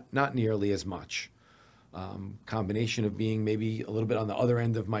 but not nearly as much. Combination of being maybe a little bit on the other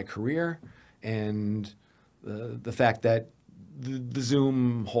end of my career, and the fact that the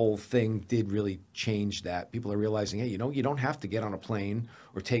Zoom whole thing did really change that. People are realizing, hey, you don't have to get on a plane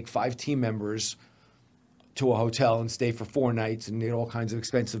or take 5 team members to a hotel and stay for 4 nights and get all kinds of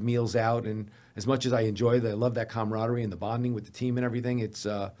expensive meals out. And as much as I enjoy that, I love that camaraderie and the bonding with the team and everything, it's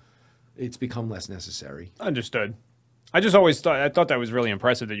become less necessary. Understood. I just always thought that was really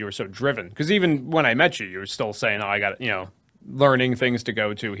impressive that you were so driven. Because even when I met you, you were still saying, oh, I got, learning things to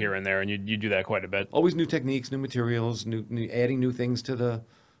go to here and there, and you do that quite a bit. Always new techniques, new materials, adding new things to the,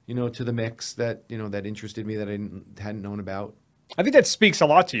 to the mix that, that interested me that I hadn't known about. I think that speaks a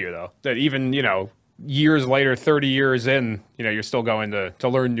lot to you, though, that even, years later, 30 years in, you're still going to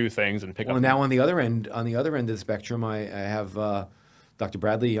learn new things and pick up. Well, now on the other end of the spectrum, I have Dr.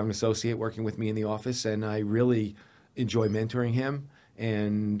 Bradley, a young associate, working with me in the office, and I really enjoy mentoring him,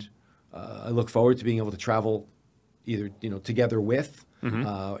 and I look forward to being able to travel either together with,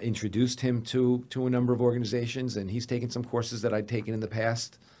 introduced him to a number of organizations, and he's taken some courses that I'd taken in the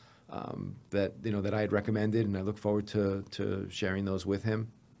past that I had recommended, and I look forward to sharing those with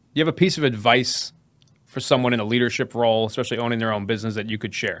him. Do you have a piece of advice for someone in a leadership role, especially owning their own business, that you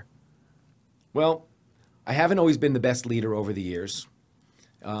could share? Well, I haven't always been the best leader over the years.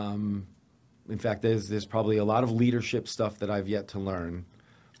 In fact, there's probably a lot of leadership stuff that I've yet to learn,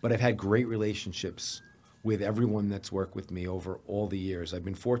 but I've had great relationships with everyone that's worked with me over all the years. I've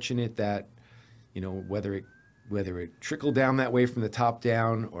been fortunate that, whether it trickled down that way from the top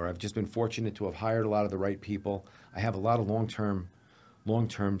down, or I've just been fortunate to have hired a lot of the right people. I have a lot of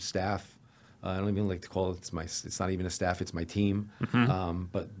long-term staff. I don't even like to call it, it's not even a staff, it's my team.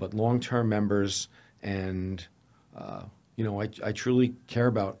 But long-term members, and I truly care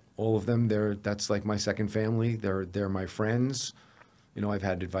about all of them. That's like my second family. They're my friends. I've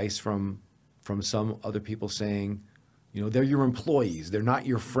had advice from some other people saying, they're your employees, they're not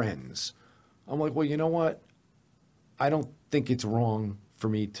your friends. I'm like, well, you know what? I don't think it's wrong for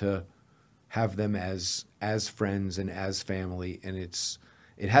me to have them as friends and as family, and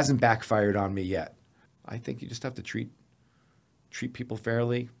it hasn't backfired on me yet. I think you just have to treat people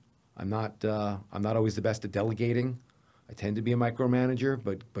fairly. I'm not always the best at delegating. I tend to be a micromanager,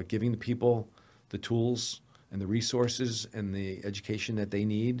 but giving the people the tools and the resources and the education that they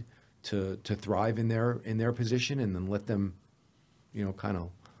need to thrive in their position, and then let them, kind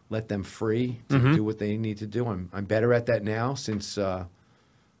of let them free to do what they need to do. I'm better at that now, since I'm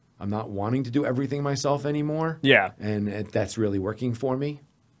not wanting to do everything myself anymore. Yeah. And that's really working for me.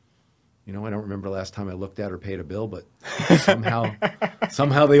 I don't remember the last time I looked at or paid a bill, but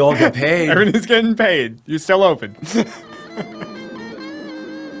somehow they all get paid. Everything's getting paid. You're still open.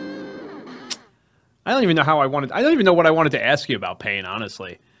 I don't even know what I wanted to ask you about pain,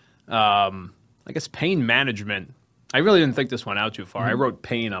 honestly. I guess pain management. I really didn't think this one out too far. I wrote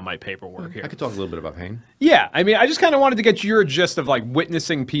pain on my paperwork here. I could talk a little bit about pain. Yeah. I mean, I just kind of wanted to get your gist of like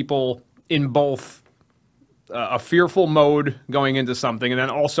witnessing people in both a fearful mode going into something, and then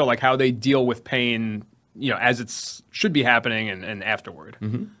also like how they deal with pain, as it's should be happening and afterward.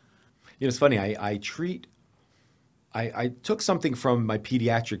 It's funny. I took something from my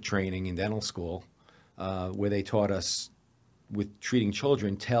pediatric training in dental school, where they taught us with treating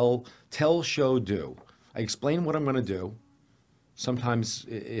children, tell, show, do. I explain what I'm going to do. Sometimes,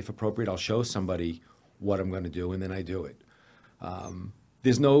 if appropriate, I'll show somebody what I'm going to do, and then I do it.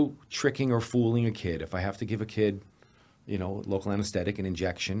 There's no tricking or fooling a kid. If I have to give a kid, local anesthetic, an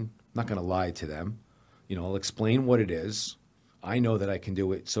injection, I'm not going to lie to them. I'll explain what it is. I know that I can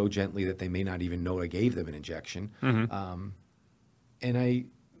do it so gently that they may not even know I gave them an injection. And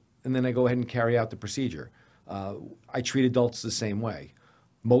then I go ahead and carry out the procedure. I treat adults the same way.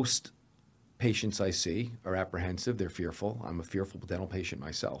 Most patients I see are apprehensive. They're fearful. I'm a fearful dental patient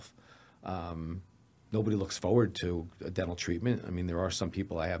myself. Nobody looks forward to a dental treatment. I mean, there are some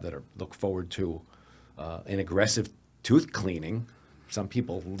people I have that look forward to an aggressive tooth cleaning. Some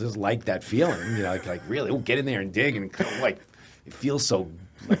people just like that feeling, like really, get in there and dig, and like it feels so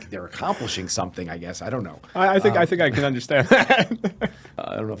like they're accomplishing something. I guess I don't know. I think I can understand that.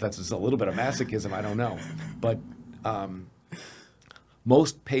 I don't know if that's just a little bit of masochism. I don't know, but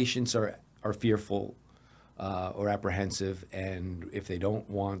most patients are fearful or apprehensive, and if they don't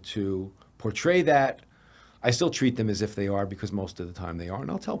want to portray that, I still treat them as if they are, because most of the time they are.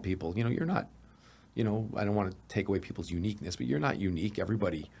 And I'll tell people, you're not, I don't want to take away people's uniqueness, but you're not unique.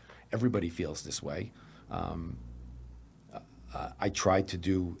 Everybody feels this way. I try to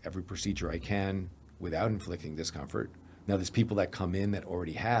do every procedure I can without inflicting discomfort. Now, there's people that come in that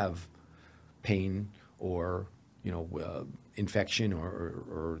already have pain or, infection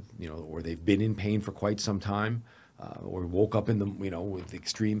or they've been in pain for quite some time, or woke up in the, with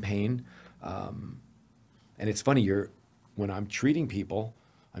extreme pain. And it's funny, when I'm treating people,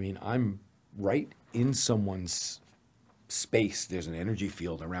 I mean, I'm right in someone's space. There's an energy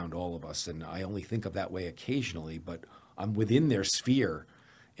field around all of us, and I only think of that way occasionally, but I'm within their sphere.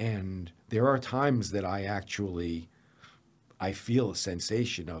 And there are times that I feel a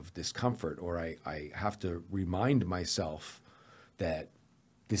sensation of discomfort, or I have to remind myself that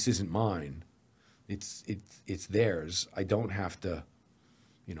this isn't mine. It's theirs. I don't have to,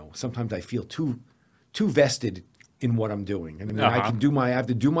 sometimes I feel too vested in what I'm doing. And I mean, I have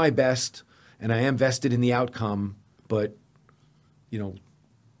to do my best, and I am vested in the outcome, but, the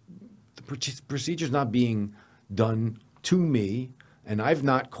procedure's not being done to me, and I've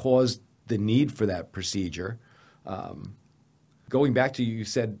not caused the need for that procedure. Going back to you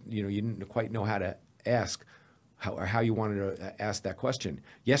said, you didn't quite know how to ask, how you wanted to ask that question.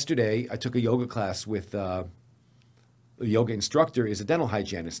 Yesterday, I took a yoga class with the yoga instructor is a dental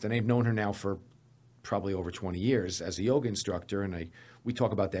hygienist, and I've known her now for probably over 20 years as a yoga instructor, and we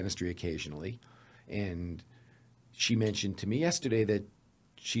talk about dentistry occasionally. And she mentioned to me yesterday that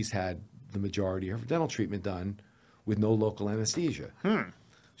she's had the majority of her dental treatment done with no local anesthesia.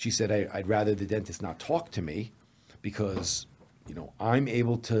 She said, I'd rather the dentist not talk to me, because I'm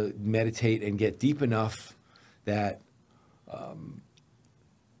able to meditate and get deep enough that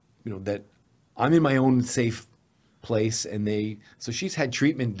that I'm in my own safe place. And so she's had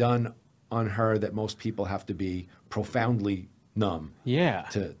treatment done on her that most people have to be profoundly numb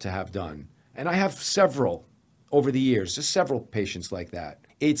to have done. And I have several over the years, just several patients like that.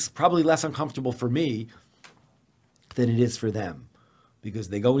 It's probably less uncomfortable for me than it is for them, because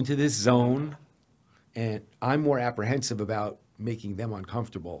they go into this zone, and I'm more apprehensive about making them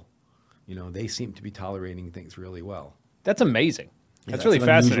uncomfortable. They seem to be tolerating things really well. That's amazing. Yeah, that's really an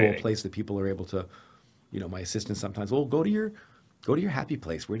fascinating. Unusual place that people are able to, my assistants sometimes, well, go to your happy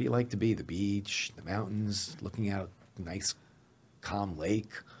place. Where do you like to be? The beach, the mountains, looking out a nice, calm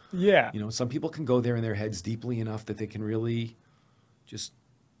lake. Yeah. Some people can go there in their heads deeply enough that they can really just,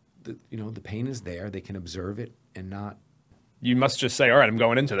 the pain is there. They can observe it and not. You must just say, all right, I'm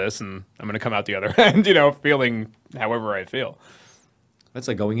going into this, and I'm going to come out the other end, feeling however I feel. That's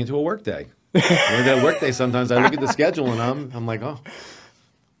like going into a work day. That work day, sometimes I look at the schedule and I'm like, oh,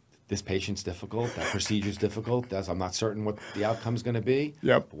 this patient's difficult. That procedure's difficult. I'm not certain what the outcome's going to be.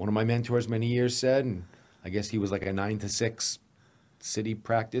 Yep. But one of my mentors many years said, and I guess he was like a 9 to 6 city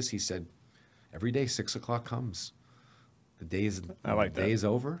practice. He said, every day 6 o'clock comes. The day is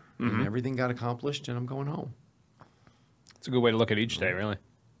over, and everything got accomplished, and I'm going home. It's a good way to look at each day, really.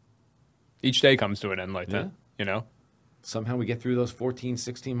 Each day comes to an end like that, Somehow we get through those 14,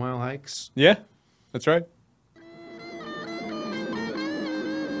 16-mile hikes. Yeah, that's right.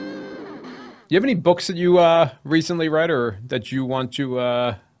 You have any books that you recently read or that you want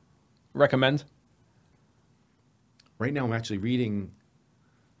to recommend? Right now I'm actually reading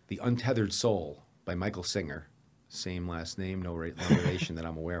The Untethered Soul by Michael Singer. Same last name, no relation that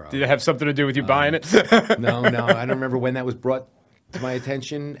I'm aware of. Did it have something to do with you buying it? No, I don't remember when that was brought to my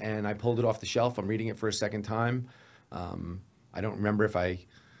attention, and I pulled it off the shelf. I'm reading it for a second time. I don't remember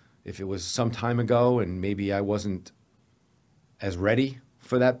if it was some time ago, and maybe I wasn't as ready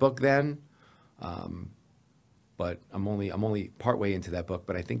for that book then. But I'm only partway into that book.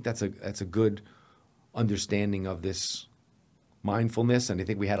 But I think that's a good understanding of this mindfulness, and I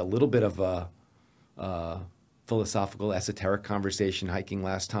think we had a little bit of a philosophical, esoteric conversation hiking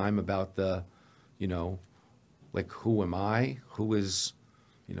last time about the, like, who am I? Who is,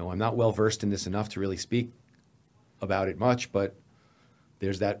 I'm not well versed in this enough to really speak about it much, but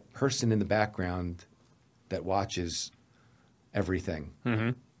there's that person in the background that watches everything. Mm-hmm.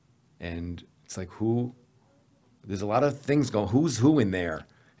 And it's like, there's a lot of things going, who's who in there?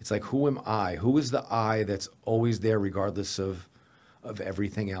 It's like, who am I? Who is the I that's always there regardless of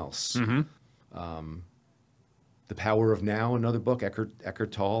everything else? Mm-hmm. The Power of Now, another book,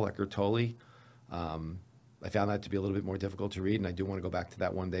 Eckhart Tolle. I found that to be a little bit more difficult to read, and I do want to go back to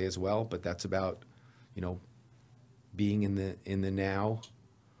that one day as well. But that's about, being in the now.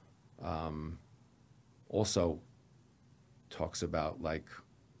 Also talks about, like,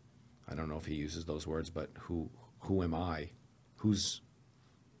 I don't know if he uses those words, but who am I?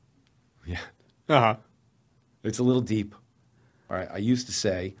 Yeah. Uh-huh. It's a little deep. All right. I used to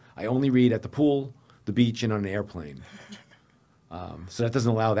say I only read at the pool, the beach, and on an airplane. So that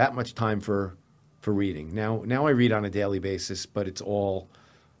doesn't allow that much time for reading. Now I read on a daily basis, but it's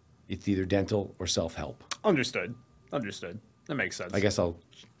either dental or self-help. Understood. That makes sense. I guess I'll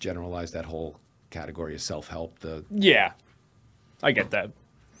generalize that whole category as self-help. Yeah, I get that.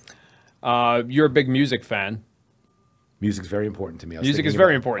 You're a big music fan. Music's very important to me. Music is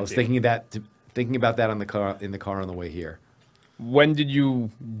very important. I was thinking about that in the car on the way here. When did you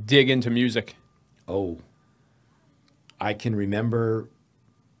dig into music? Oh, I can remember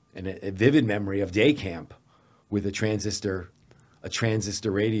a vivid memory of day camp with a transistor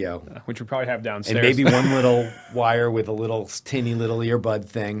radio, which we probably have downstairs, and maybe one little wire with a little tinny little earbud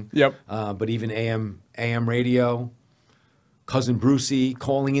thing. Yep. But even AM radio. Cousin Brucey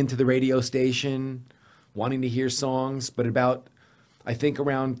calling into the radio station, wanting to hear songs. But I think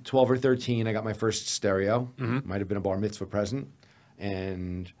around 12 or 13, I got my first stereo. Mm-hmm. Might have been a bar mitzvah present.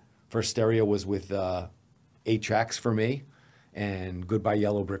 And first stereo was with 8 tracks for me. And Goodbye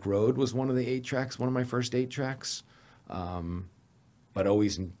Yellow Brick Road was one of the 8 tracks, one of my first 8 tracks. But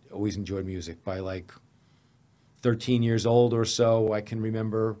always enjoyed music. By like 13 years old or so, I can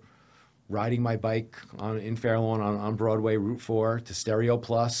remember riding my bike in Fairlawn on Broadway, Route 4 to Stereo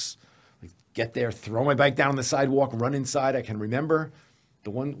Plus. Get there, throw my bike down on the sidewalk, run inside. I can remember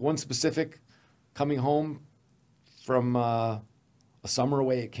the one specific coming home from a summer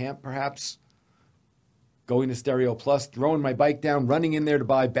away at camp, perhaps, going to Stereo Plus, throwing my bike down, running in there to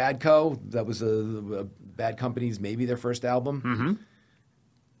buy Badco. That was a Bad Company's, maybe their first album. Mm-hmm.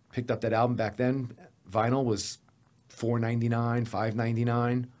 Picked up that album back then. Vinyl was $4.99,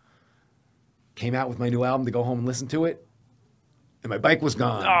 $5.99. Came out with my new album to go home and listen to it, and my bike was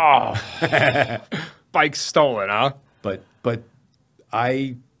gone. Oh, bike stolen, huh? But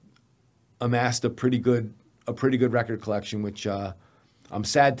I amassed a pretty good record collection, which I'm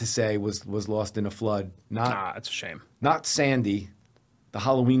sad to say was lost in a flood. It's a shame. Not Sandy, the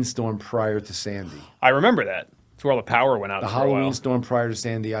Halloween storm prior to Sandy. I remember that. It's where all the power went out. The Halloween storm prior to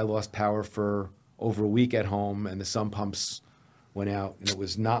Sandy, I lost power for over a week at home, and the sump pumps went out, and it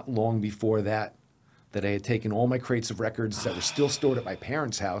was not long before that I had taken all my crates of records that were still stored at my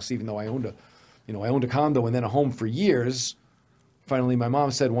parents' house, even though I owned a condo and then a home for years. Finally, my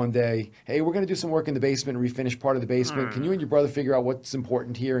mom said one day, "Hey, we're going to do some work in the basement and refinish part of the basement. Can you and your brother figure out what's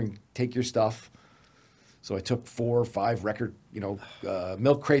important here and take your stuff?" So I took 4 or 5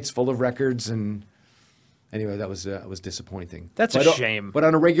 milk crates full of records, and anyway, that was disappointing. That's a shame. But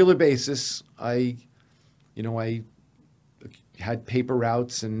on a regular basis, I had paper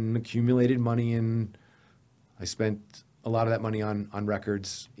routes and accumulated money, and I spent a lot of that money on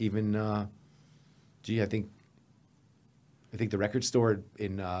records. Even, I think the record store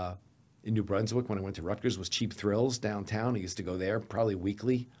in New Brunswick when I went to Rutgers was Cheap Thrills downtown. I used to go there probably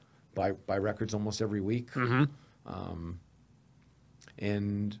weekly, buy records almost every week. Mm-hmm.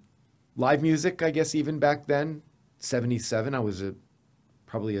 And live music, I guess even back then, 77, I was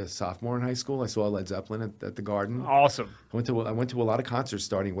probably a sophomore in high school. I saw Led Zeppelin at the Garden. Awesome. I went to a lot of concerts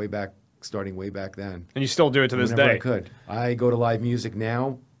starting way back then. And you still do it to this day? Whenever I could. I go to live music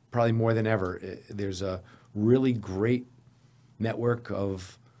now probably more than ever. There's a really great network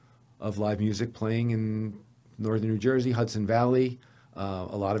of live music playing in northern New Jersey, Hudson Valley.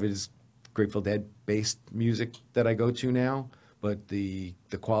 A lot of it is Grateful Dead based music that I go to now, but the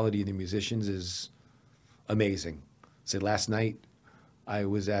quality of the musicians is amazing. Say last night I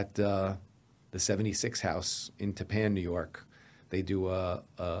was at the 76 House in Tappan, New York. They do a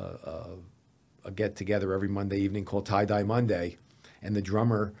get together every Monday evening called Tie Dye Monday, and the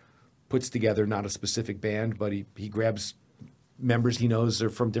drummer puts together not a specific band, but he grabs members he knows are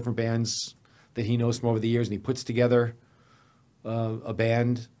from different bands that he knows from over the years, and he puts together a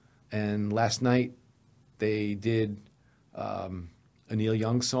band. And last night they did a Neil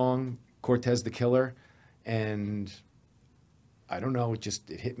Young song, Cortez the Killer, and I don't know, it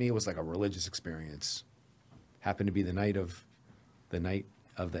hit me. It was like a religious experience. Happened to be the night of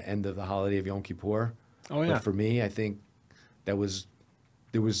the end of the holiday of Yom Kippur. Oh yeah. But for me, I think there was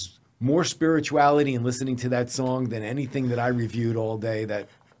more spirituality in listening to that song than anything that I reviewed all day that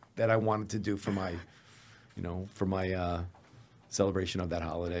I wanted to do for my celebration of that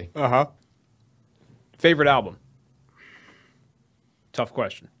holiday. Favorite album? Tough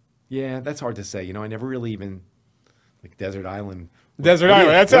question. Yeah, that's hard to say. I never really even like Desert Island. Desert Island.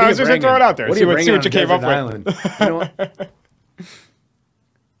 That's I was just gonna throw it out there. See what you came up with. You know what?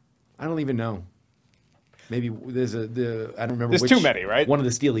 I don't even know. Maybe there's I don't remember. There's which, too many, right? One of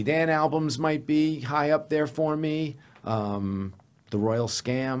the Steely Dan albums might be high up there for me. The Royal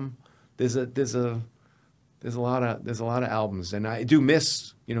Scam. There's a lot of albums, and I do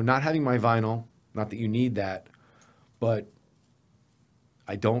miss not having my vinyl. Not that you need that, but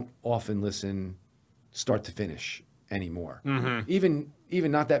I don't often listen start to finish anymore. Even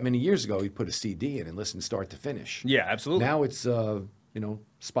not that many years ago, you put a CD in and listen start to finish. Yeah, absolutely. Now it's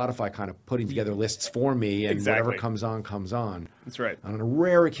Spotify kind of putting together lists for me, and whatever comes on, comes on. That's right. On a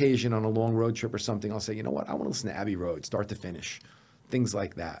rare occasion, on a long road trip or something, I'll say, you know what, I want to listen to Abbey Road, start to finish, things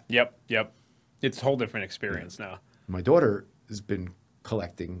like that. Yep. It's a whole different experience now. My daughter has been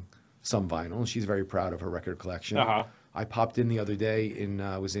collecting some vinyl, and she's very proud of her record collection. I popped in the other day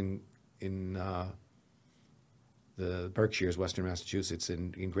I was in the Berkshires, Western Massachusetts,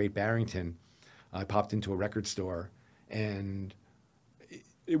 in Great Barrington. I popped into a record store, and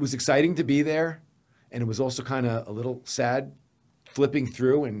it was exciting to be there, and it was also kind of a little sad flipping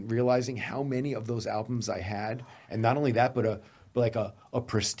through and realizing how many of those albums I had, and not only that, but a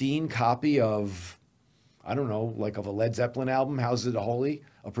pristine copy of, I don't know, like of a Led Zeppelin album, How's It Holy?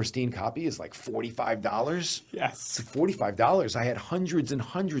 A pristine copy is like $45. Yes. It's like $45. I had hundreds and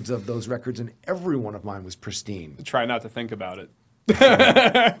hundreds of those records, and every one of mine was pristine. Try not to think about it.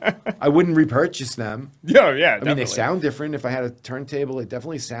 I wouldn't repurchase them. Yeah, I mean, they sound different. If I had a turntable, it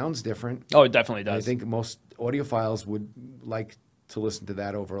definitely sounds different. Oh, it definitely does. I think most audiophiles would like to listen to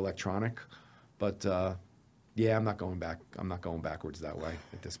that over electronic. But yeah, I'm not going back. I'm not going backwards that way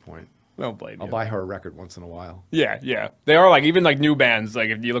at this point. Don't blame you. I'll buy her a record once in a while. Yeah. They are like, even like new bands, like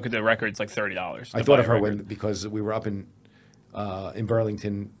if you look at the records, like $30. I thought of her because we were up in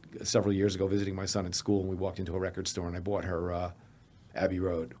Burlington several years ago visiting my son at school, and we walked into a record store, and I bought her Abbey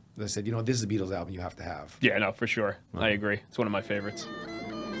Road. I said, this is a Beatles album you have to have. Yeah, no, for sure. I agree. It's one of my favorites.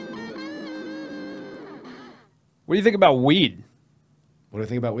 What do you think about weed? What do I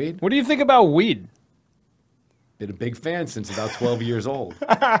think about weed? What do you think about weed? Been a big fan since about 12 years old.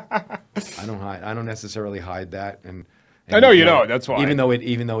 I don't necessarily hide that, and I know you don't. That's why. Even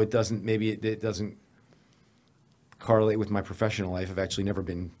though it doesn't, maybe it doesn't correlate with my professional life. I've never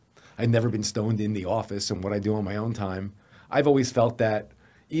been stoned in the office, and what I do on my own time. I've always felt that,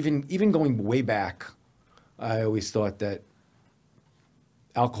 even going way back, I always thought that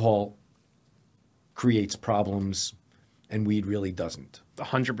alcohol creates problems, and weed really doesn't.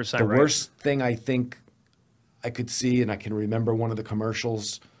 100% The right. worst thing I think I could see, and I can remember one of the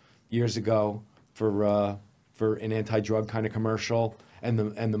commercials years ago for an anti-drug kind of commercial, and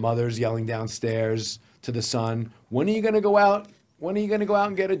the mother's yelling downstairs to the son, "When are you going to go out? When are you going to go out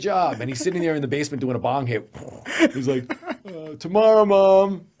and get a job?" And he's sitting there in the basement doing a bong hit. He's like, "Tomorrow,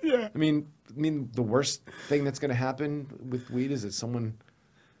 Mom." Yeah. I mean, the worst thing that's going to happen with weed is that someone,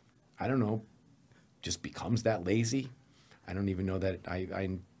 I don't know, just becomes that lazy. I don't even know that I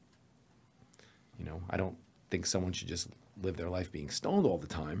don't think someone should just live their life being stoned all the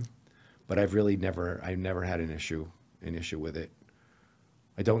time, but I've never had an issue with it.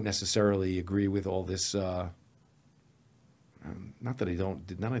 I don't necessarily agree with all this. Not that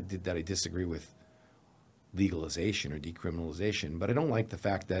I disagree with legalization or decriminalization, but I don't like the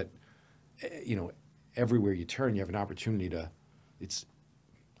fact that everywhere you turn, you have an opportunity to.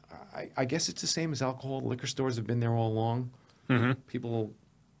 I guess it's the same as alcohol. Liquor stores have been there all along. Mm-hmm. People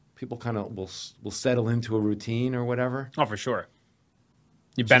kind of will settle into a routine or whatever. Oh, for sure.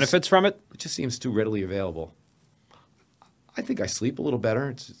 You benefits from it? It just seems too readily available. I think I sleep a little better.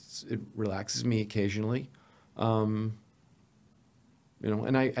 It relaxes me occasionally. You know,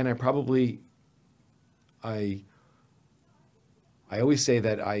 and I probably, I always say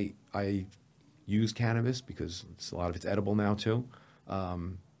that I use cannabis because a lot of it's edible now too.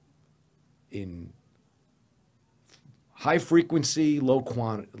 In high frequency, low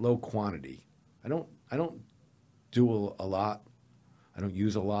quantity. I don't do a lot. I don't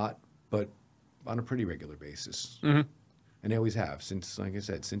use a lot, but on a pretty regular basis. Mm-hmm. And I always have since, like I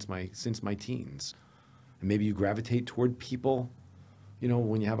said, since my teens. And maybe you gravitate toward people, you know,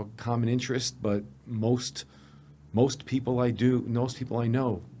 when you have a common interest. But most people I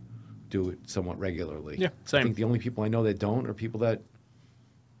know do it somewhat regularly. Yeah, same. I think the only people I know that don't are people that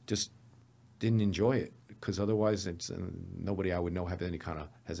just didn't enjoy it, because otherwise it's nobody I would know has any kind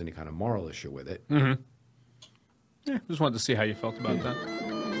of moral issue with it. Mm-hmm. Yeah, just wanted to see how you felt about that.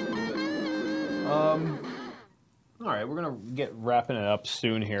 All right, we're gonna get wrapping it up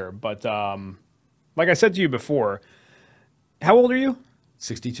soon here, but like I said to you before, how old are you?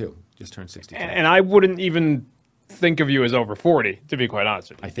 62. Just turned 62. And I wouldn't even think of you as over 40, to be quite honest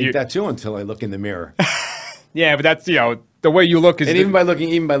with you. I think that too until I look in the mirror. Yeah, but that's, you know, the way you look is. And even by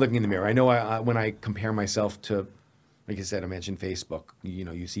looking in the mirror, I know when I compare myself to, like I said, I mentioned Facebook. You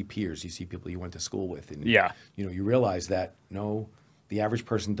know, you see peers, you see people you went to school with, and yeah, you know, you realize that no, the average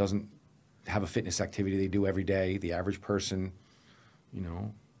person doesn't have a fitness activity they do every day. The average person, you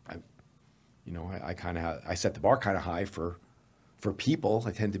know, I set the bar kind of high for people.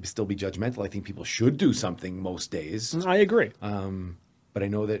 I tend to still be judgmental. I think people should do something most days. I agree. But I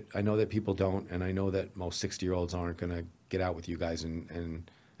know that people don't, and I know that most 60-year-olds aren't going to get out with you guys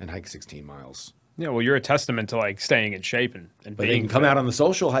and hike 16 miles. Yeah, well, you're a testament to like staying in shape and But being they can come fit. out on the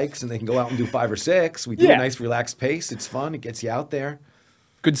social hikes, and they can go out and do 5 or 6. We do a nice relaxed pace. It's fun. It gets you out there.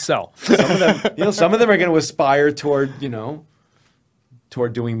 Good sell. Some of them, some of them are going to aspire toward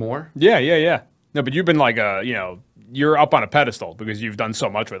doing more. Yeah. No, but you've been like you're up on a pedestal because you've done so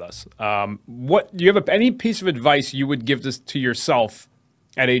much with us. What do you have any piece of advice you would give this to yourself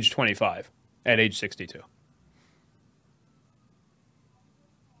at age 25, at age 62?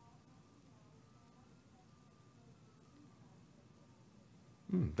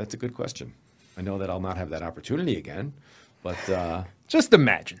 That's a good question. I know that I'll not have that opportunity again, but just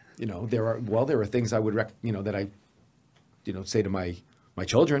imagine. You know, there are things I would that I say to my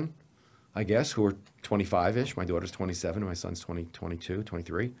children, I guess, who are 25-ish. My daughter's 27, and my son's 22,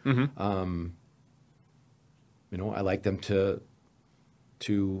 23. Mm-hmm. I like them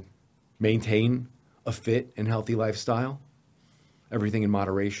to maintain a fit and healthy lifestyle, everything in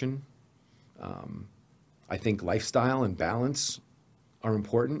moderation. I think lifestyle and balance are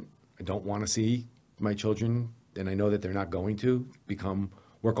important. I don't want to see my children, and I know that they're not going to, become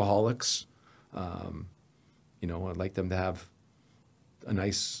workaholics. I'd like them to have a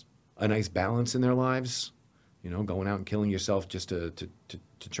nice balance in their lives. Going out and killing yourself just to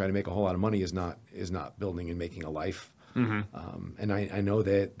try to make a whole lot of money is not building and making a life. Mm-hmm. And I know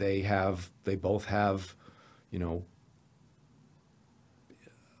that they both have,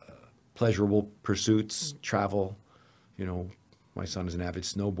 pleasurable pursuits, travel. My son is an avid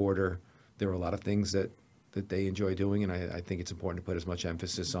snowboarder. There are a lot of things that they enjoy doing, and I think it's important to put as much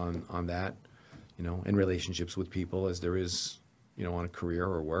emphasis on that, and relationships with people as there is, on a career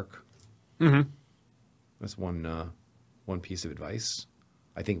or work. Mm-hmm. That's one piece of advice.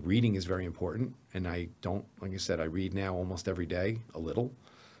 I think reading is very important, and I don't, like I said, I read now almost every day, a little.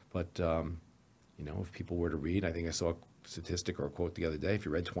 But, if people were to read, I think I saw a statistic or a quote the other day, if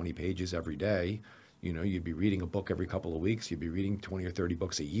you read 20 pages every day, you'd be reading a book every couple of weeks. You'd be reading 20 or 30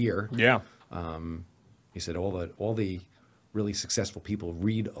 books a year. Yeah. He said all the really successful people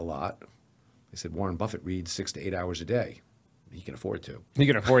read a lot. They said Warren Buffett reads 6 to 8 hours a day. He can afford to. He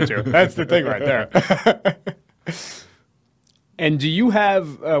can afford to. That's the thing right there. And do you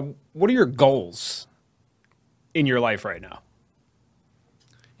have, what are your goals in your life right now?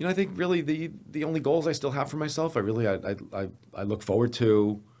 I think really the only goals I still have for myself, I look forward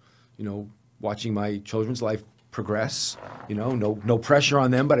to, watching my children's life progress. No pressure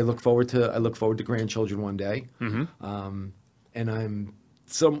on them, but I look forward to grandchildren one day. Mm-hmm. And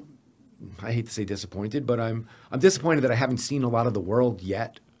I hate to say disappointed, but I'm disappointed that I haven't seen a lot of the world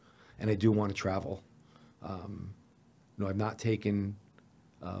yet, and I do want to travel. I've not taken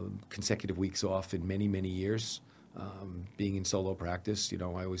consecutive weeks off in many, many years. Being in solo practice, I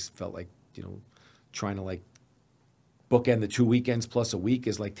always felt like, trying to like bookend the 2 weekends plus a week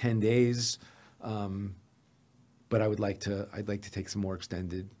is like 10 days. But I'd like to take some more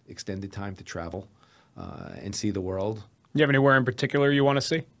extended time to travel and see the world. You have anywhere in particular you want to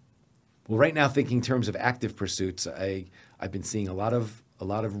see? Well, right now, thinking in terms of active pursuits, I've been seeing a lot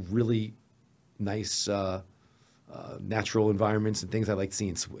of really nice natural environments and things I like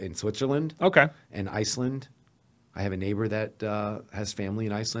seeing in Switzerland. Okay. And Iceland. I have a neighbor that has family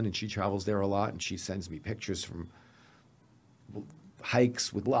in Iceland, and she travels there a lot, and she sends me pictures from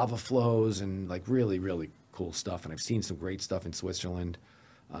hikes with lava flows and like really, really cool stuff. And I've seen some great stuff in Switzerland.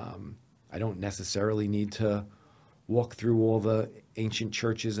 I don't necessarily need to walk through all the ancient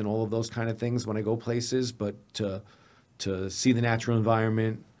churches and all of those kind of things when I go places, but to see the natural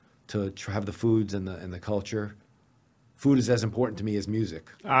environment, to have the foods and the culture. Food is as important to me as music.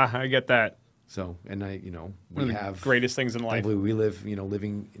 I get that. So, and One of the greatest things in life. We live,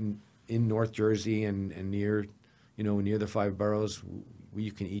 living in North Jersey and near, near the five boroughs,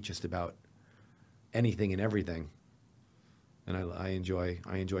 you can eat just about anything and everything. And I enjoy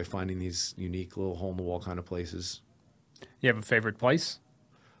finding these unique little hole in the wall kind of places. You have a favorite place?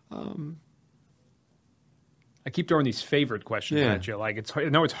 I keep throwing these favorite questions at you. Like I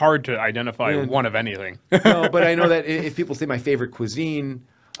know it's hard to identify one of anything. No, but I know that if people say my favorite cuisine,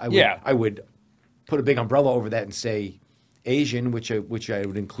 I would put a big umbrella over that and say Asian, which I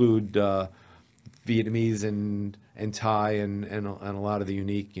would include Vietnamese and Thai and a lot of the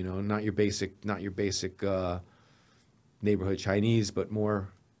unique, not your basic neighborhood Chinese, but more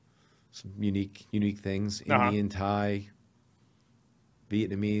some unique things. Indian, Thai,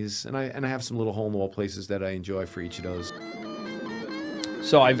 Vietnamese, and I have some little hole in the wall places that I enjoy for each of those.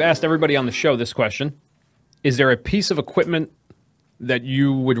 So I've asked everybody on the show this question: is there a piece of equipment that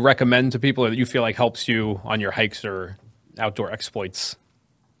you would recommend to people, or that you feel like helps you on your hikes or outdoor exploits?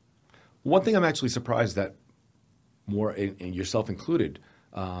 One thing I'm actually surprised that more, and yourself included,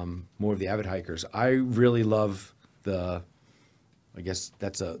 more of the avid hikers. I really love I guess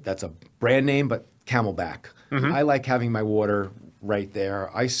that's a brand name, but Camelback. Mm-hmm. I like having my water right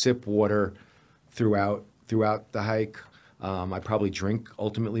there. I sip water throughout the hike. I probably drink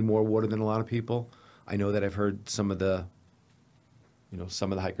ultimately more water than a lot of people. I know that I've heard some of the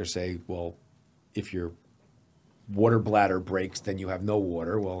hikers say, well, if your water bladder breaks, then you have no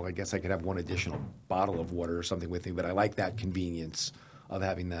water. Well, I guess I could have one additional bottle of water or something with me, but I like that convenience of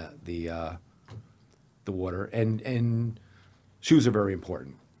having the water. And shoes are very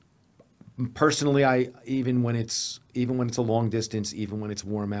important. Personally, even when it's a long distance, even when it's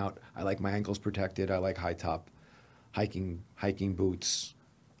warm out, I like my ankles protected. I like high top hiking boots.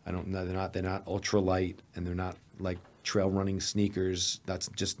 They're not ultra light, and they're not like trail running sneakers. That's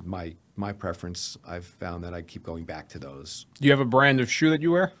just my preference. I've found that I keep going back to those. Do you have a brand of shoe that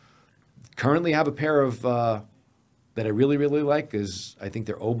you wear? Currently have a pair of that I really, really like. I think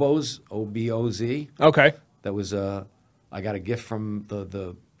they're Oboz, O-B-O-Z. Okay. That was I got a gift from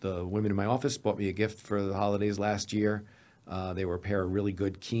the women in my office, bought me a gift for the holidays last year. They were a pair of really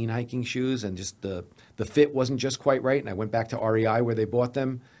good Keen hiking shoes, and just the fit wasn't just quite right. And I went back to REI where they bought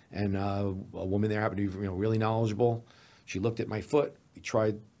them, and a woman there happened to be really knowledgeable. She looked at my foot. We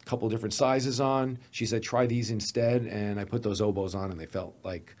tried a couple of different sizes on. She said, try these instead, and I put those Obos on, and they felt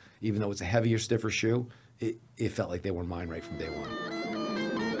like, even though it's a heavier, stiffer shoe, it felt like they were mine right from day one.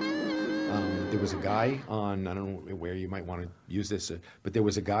 There was a guy on, I don't know where you might want to use this, but there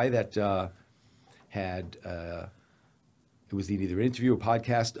was a guy that had, it was either an interview or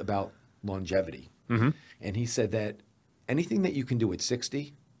podcast about longevity. Mm-hmm. And he said that anything that you can do at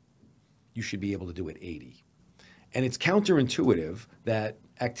 60, you should be able to do at 80. And it's counterintuitive that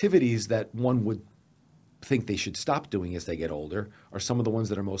activities that one would think they should stop doing as they get older are some of the ones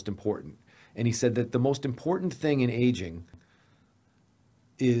that are most important. And he said that the most important thing in aging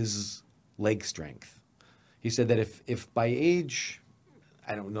is leg strength. He said that if by age,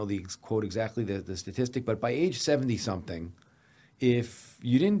 I don't know the quote exactly, the statistic, but by age 70-something, if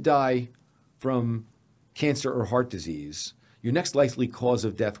you didn't die from cancer or heart disease, your next likely cause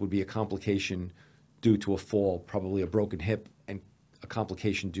of death would be a complication due to a fall, probably a broken hip, and a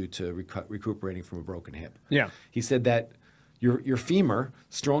complication due to recuperating from a broken hip. Yeah. He said that your femur,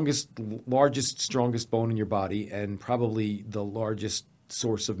 largest, strongest bone in your body, and probably the largest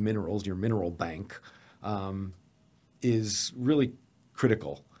source of minerals, your mineral bank, is really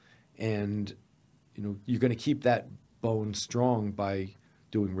critical. And you're going to keep that bone strong by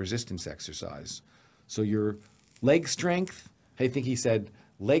doing resistance exercise. So your leg strength, I think he said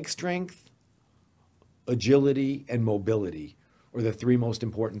leg strength, agility, and mobility are the three most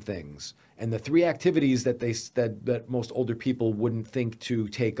important things. And the three activities that most older people wouldn't think to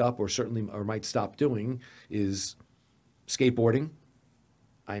take up or might stop doing is skateboarding.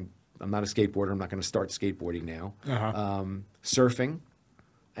 I'm not a skateboarder. I'm not going to start skateboarding now. Uh-huh. Surfing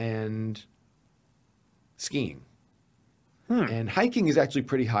and skiing. And hiking is actually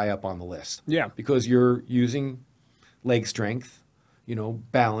pretty high up on the list. Yeah. Because you're using leg strength,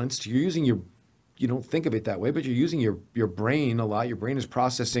 balanced. You're using you don't think of it that way, but you're using your brain a lot. Your brain is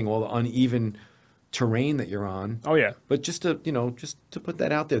processing all the uneven terrain that you're on. Oh, yeah. But just to put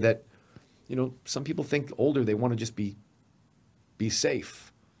that out there that, some people think older, they want to just be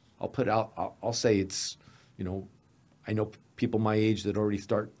safe. I'll say it's, I know people my age that already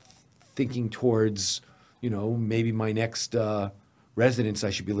start thinking towards, maybe my next residence, I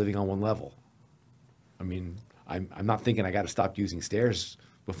should be living on one level. I mean, I'm not thinking I got to stop using stairs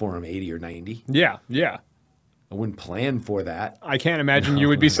before I'm 80 or 90. Yeah, yeah. I wouldn't plan for that. I can't imagine you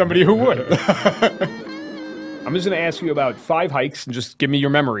would be somebody who would. I'm just going to ask you about 5 hikes and just give me your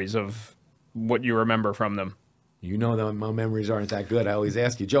memories of what you remember from them. You know that my memories aren't that good. I always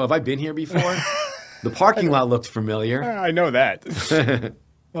ask you, Joe, have I been here before? The parking lot looked familiar. I know that.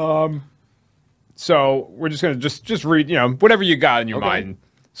 So we're just going to just read, whatever you got in your mind.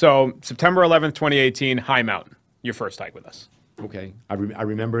 So September 11th, 2018, High Mountain, your first hike with us. Okay. I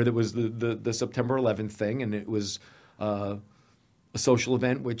remember that was the September 11th thing, and it was a social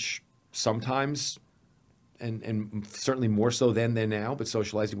event, which sometimes, and certainly more so then than now, but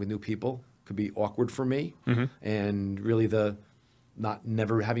socializing with new people could be awkward for me. And really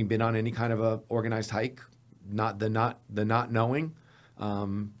never having been on any kind of a organized hike, the not knowing.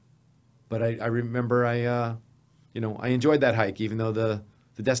 But I remember I enjoyed that hike, even though the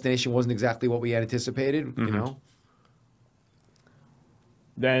destination wasn't exactly what we had anticipated,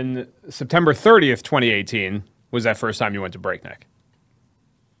 Then September 30th, 2018 was that first time you went to Breakneck.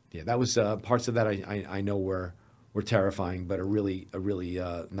 Yeah, that was parts of that I know were terrifying, but a really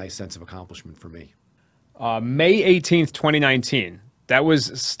nice sense of accomplishment for me. May 18th, 2019. That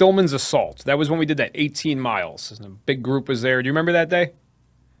was Stillman's Assault. That was when we did that 18 miles. A big group was there. Do you remember that day?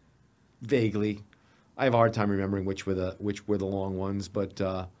 Vaguely. I have a hard time remembering which were the long ones, but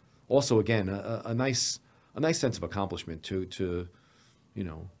also again a nice sense of accomplishment to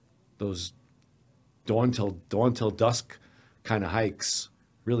those dawn till dusk kind of hikes.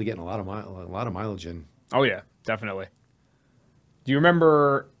 Really getting a lot of mileage in. Oh yeah, definitely. Do you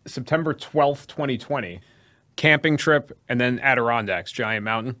remember September 12th, 2020, camping trip and then Adirondacks, Giant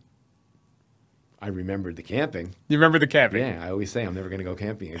Mountain? I remembered the camping. You remember the camping? Yeah, I always say I'm never going to go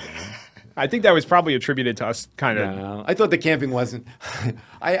camping again. I think that was probably attributed to us kind of. No, I thought the camping wasn't.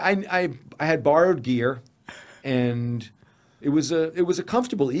 I had borrowed gear, and it was a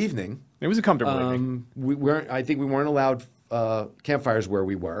comfortable evening. It was a comfortable evening. I think we weren't allowed campfires where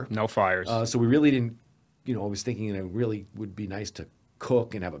we were. No fires. So we really didn't. I was thinking it really would be nice to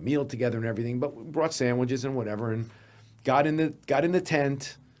cook and have a meal together and everything. But we brought sandwiches and whatever, and got in the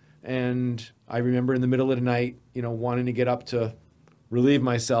tent. And I remember in the middle of the night, wanting to get up to relieve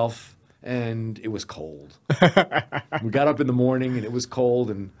myself. And it was cold. We got up in the morning and it was cold,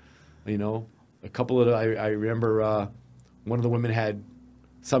 and a couple of I remember one of the women had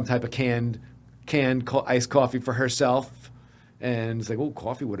some type of canned iced coffee for herself, and it's like, oh,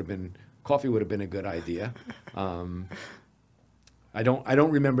 coffee would have been a good idea. I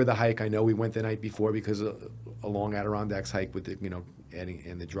don't remember the hike. I know we went the night before because of a long Adirondacks hike with the adding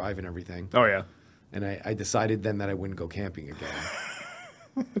and the drive and everything. Oh yeah. And I decided then that I wouldn't go camping again.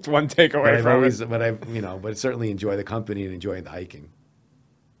 It's one takeaway from it. But certainly enjoy the company and enjoy the hiking.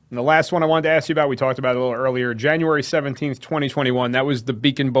 And the last one I wanted to ask you about, we talked about it a little earlier, January 17th, 2021. That was the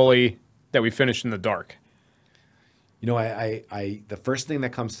Beacon Bully that we finished in the dark. The first thing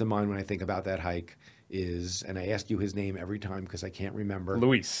that comes to mind when I think about that hike is, and I ask you his name every time because I can't remember.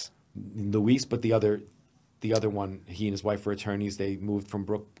 Luis, but the other one, he and his wife were attorneys. They moved from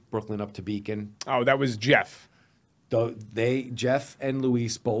Brooklyn up to Beacon. Oh, that was Jeff. Jeff and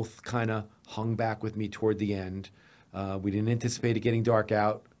Luis both kind of hung back with me toward the end. We didn't anticipate it getting dark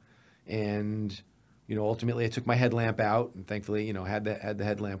out, and ultimately I took my headlamp out, and thankfully had the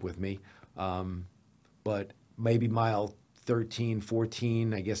headlamp with me. But maybe mile 13,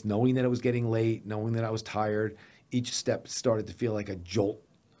 14, I guess, knowing that it was getting late, knowing that I was tired, each step started to feel like a jolt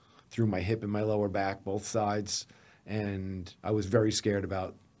through my hip and my lower back, both sides, and I was very scared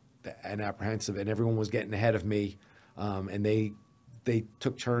about and apprehensive, and everyone was getting ahead of me. And they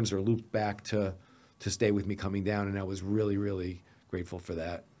took turns or looped back to stay with me coming down, and I was really, really grateful for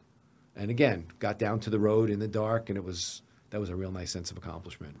that. And again, got down to the road in the dark, and that was a real nice sense of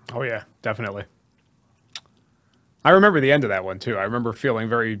accomplishment. Oh yeah, definitely. I remember the end of that one too. I remember feeling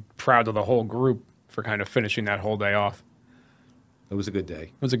very proud of the whole group for kind of finishing that whole day off. It was a good day.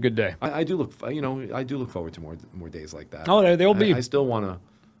 It was a good day. I do look forward to more days like that. Oh, they'll be. I still want to.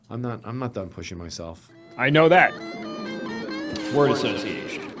 I'm not done pushing myself. I know that. Word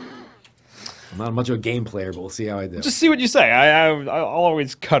association. I'm not much of a game player, but we'll see how I do. Just see what you say. I'll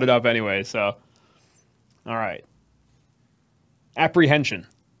always cut it up anyway, so. All right. Apprehension.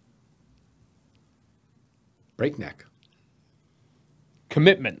 Breakneck.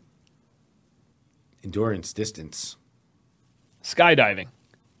 Commitment. Endurance, distance. Skydiving.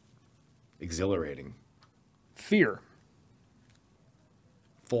 Exhilarating. Fear.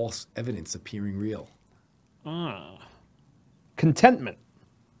 False evidence appearing real. Contentment.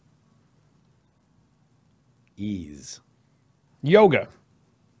 Ease. Yoga.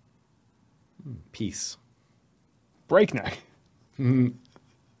 Peace. Breakneck. You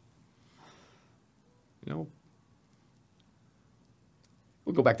know,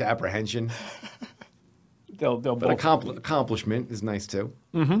 we'll go back to apprehension. They'll But both. accomplishment is nice too.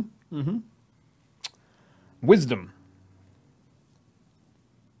 Wisdom.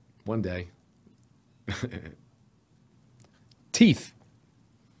 One day. Teeth.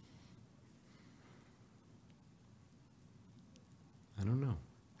 I don't know.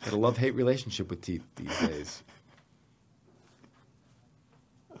 Got a love-hate relationship with teeth these days.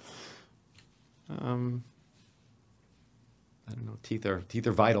 I don't know. Teeth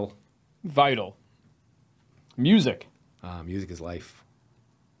are vital. Vital. Music. Music is life.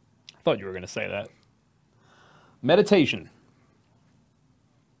 I thought you were going to say that. Meditation.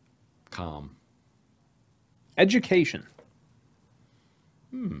 Calm. Education.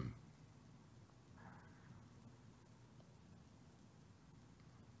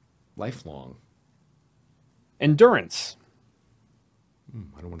 Lifelong. Endurance.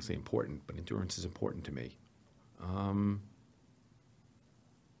 I don't want to say important, but endurance is important to me.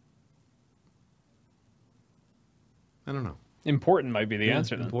 I don't know. Important might be the Yeah,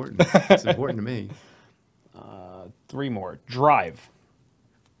 answer then. important. It's important to me. 3 more. Drive.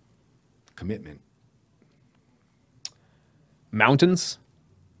 Commitment. Mountains.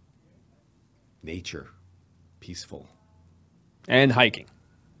 Nature. Peaceful. And hiking.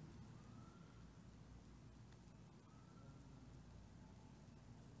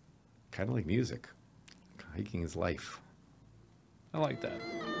 Kind of like music. Hiking is life. I like that.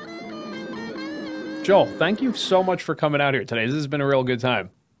 Joel, thank you so much for coming out here today. This has been a real good time.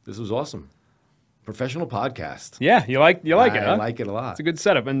 This was awesome. Professional podcast. Yeah, you like it, huh? I like it a lot. It's a good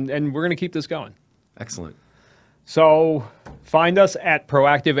setup, and we're going to keep this going. Excellent. So find us at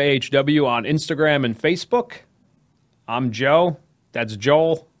Proactive AHW on Instagram and Facebook. I'm Joe. That's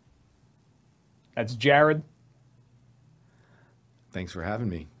Joel. That's Jarod. Thanks for having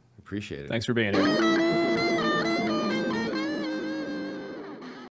me. Appreciate it. Thanks for being here.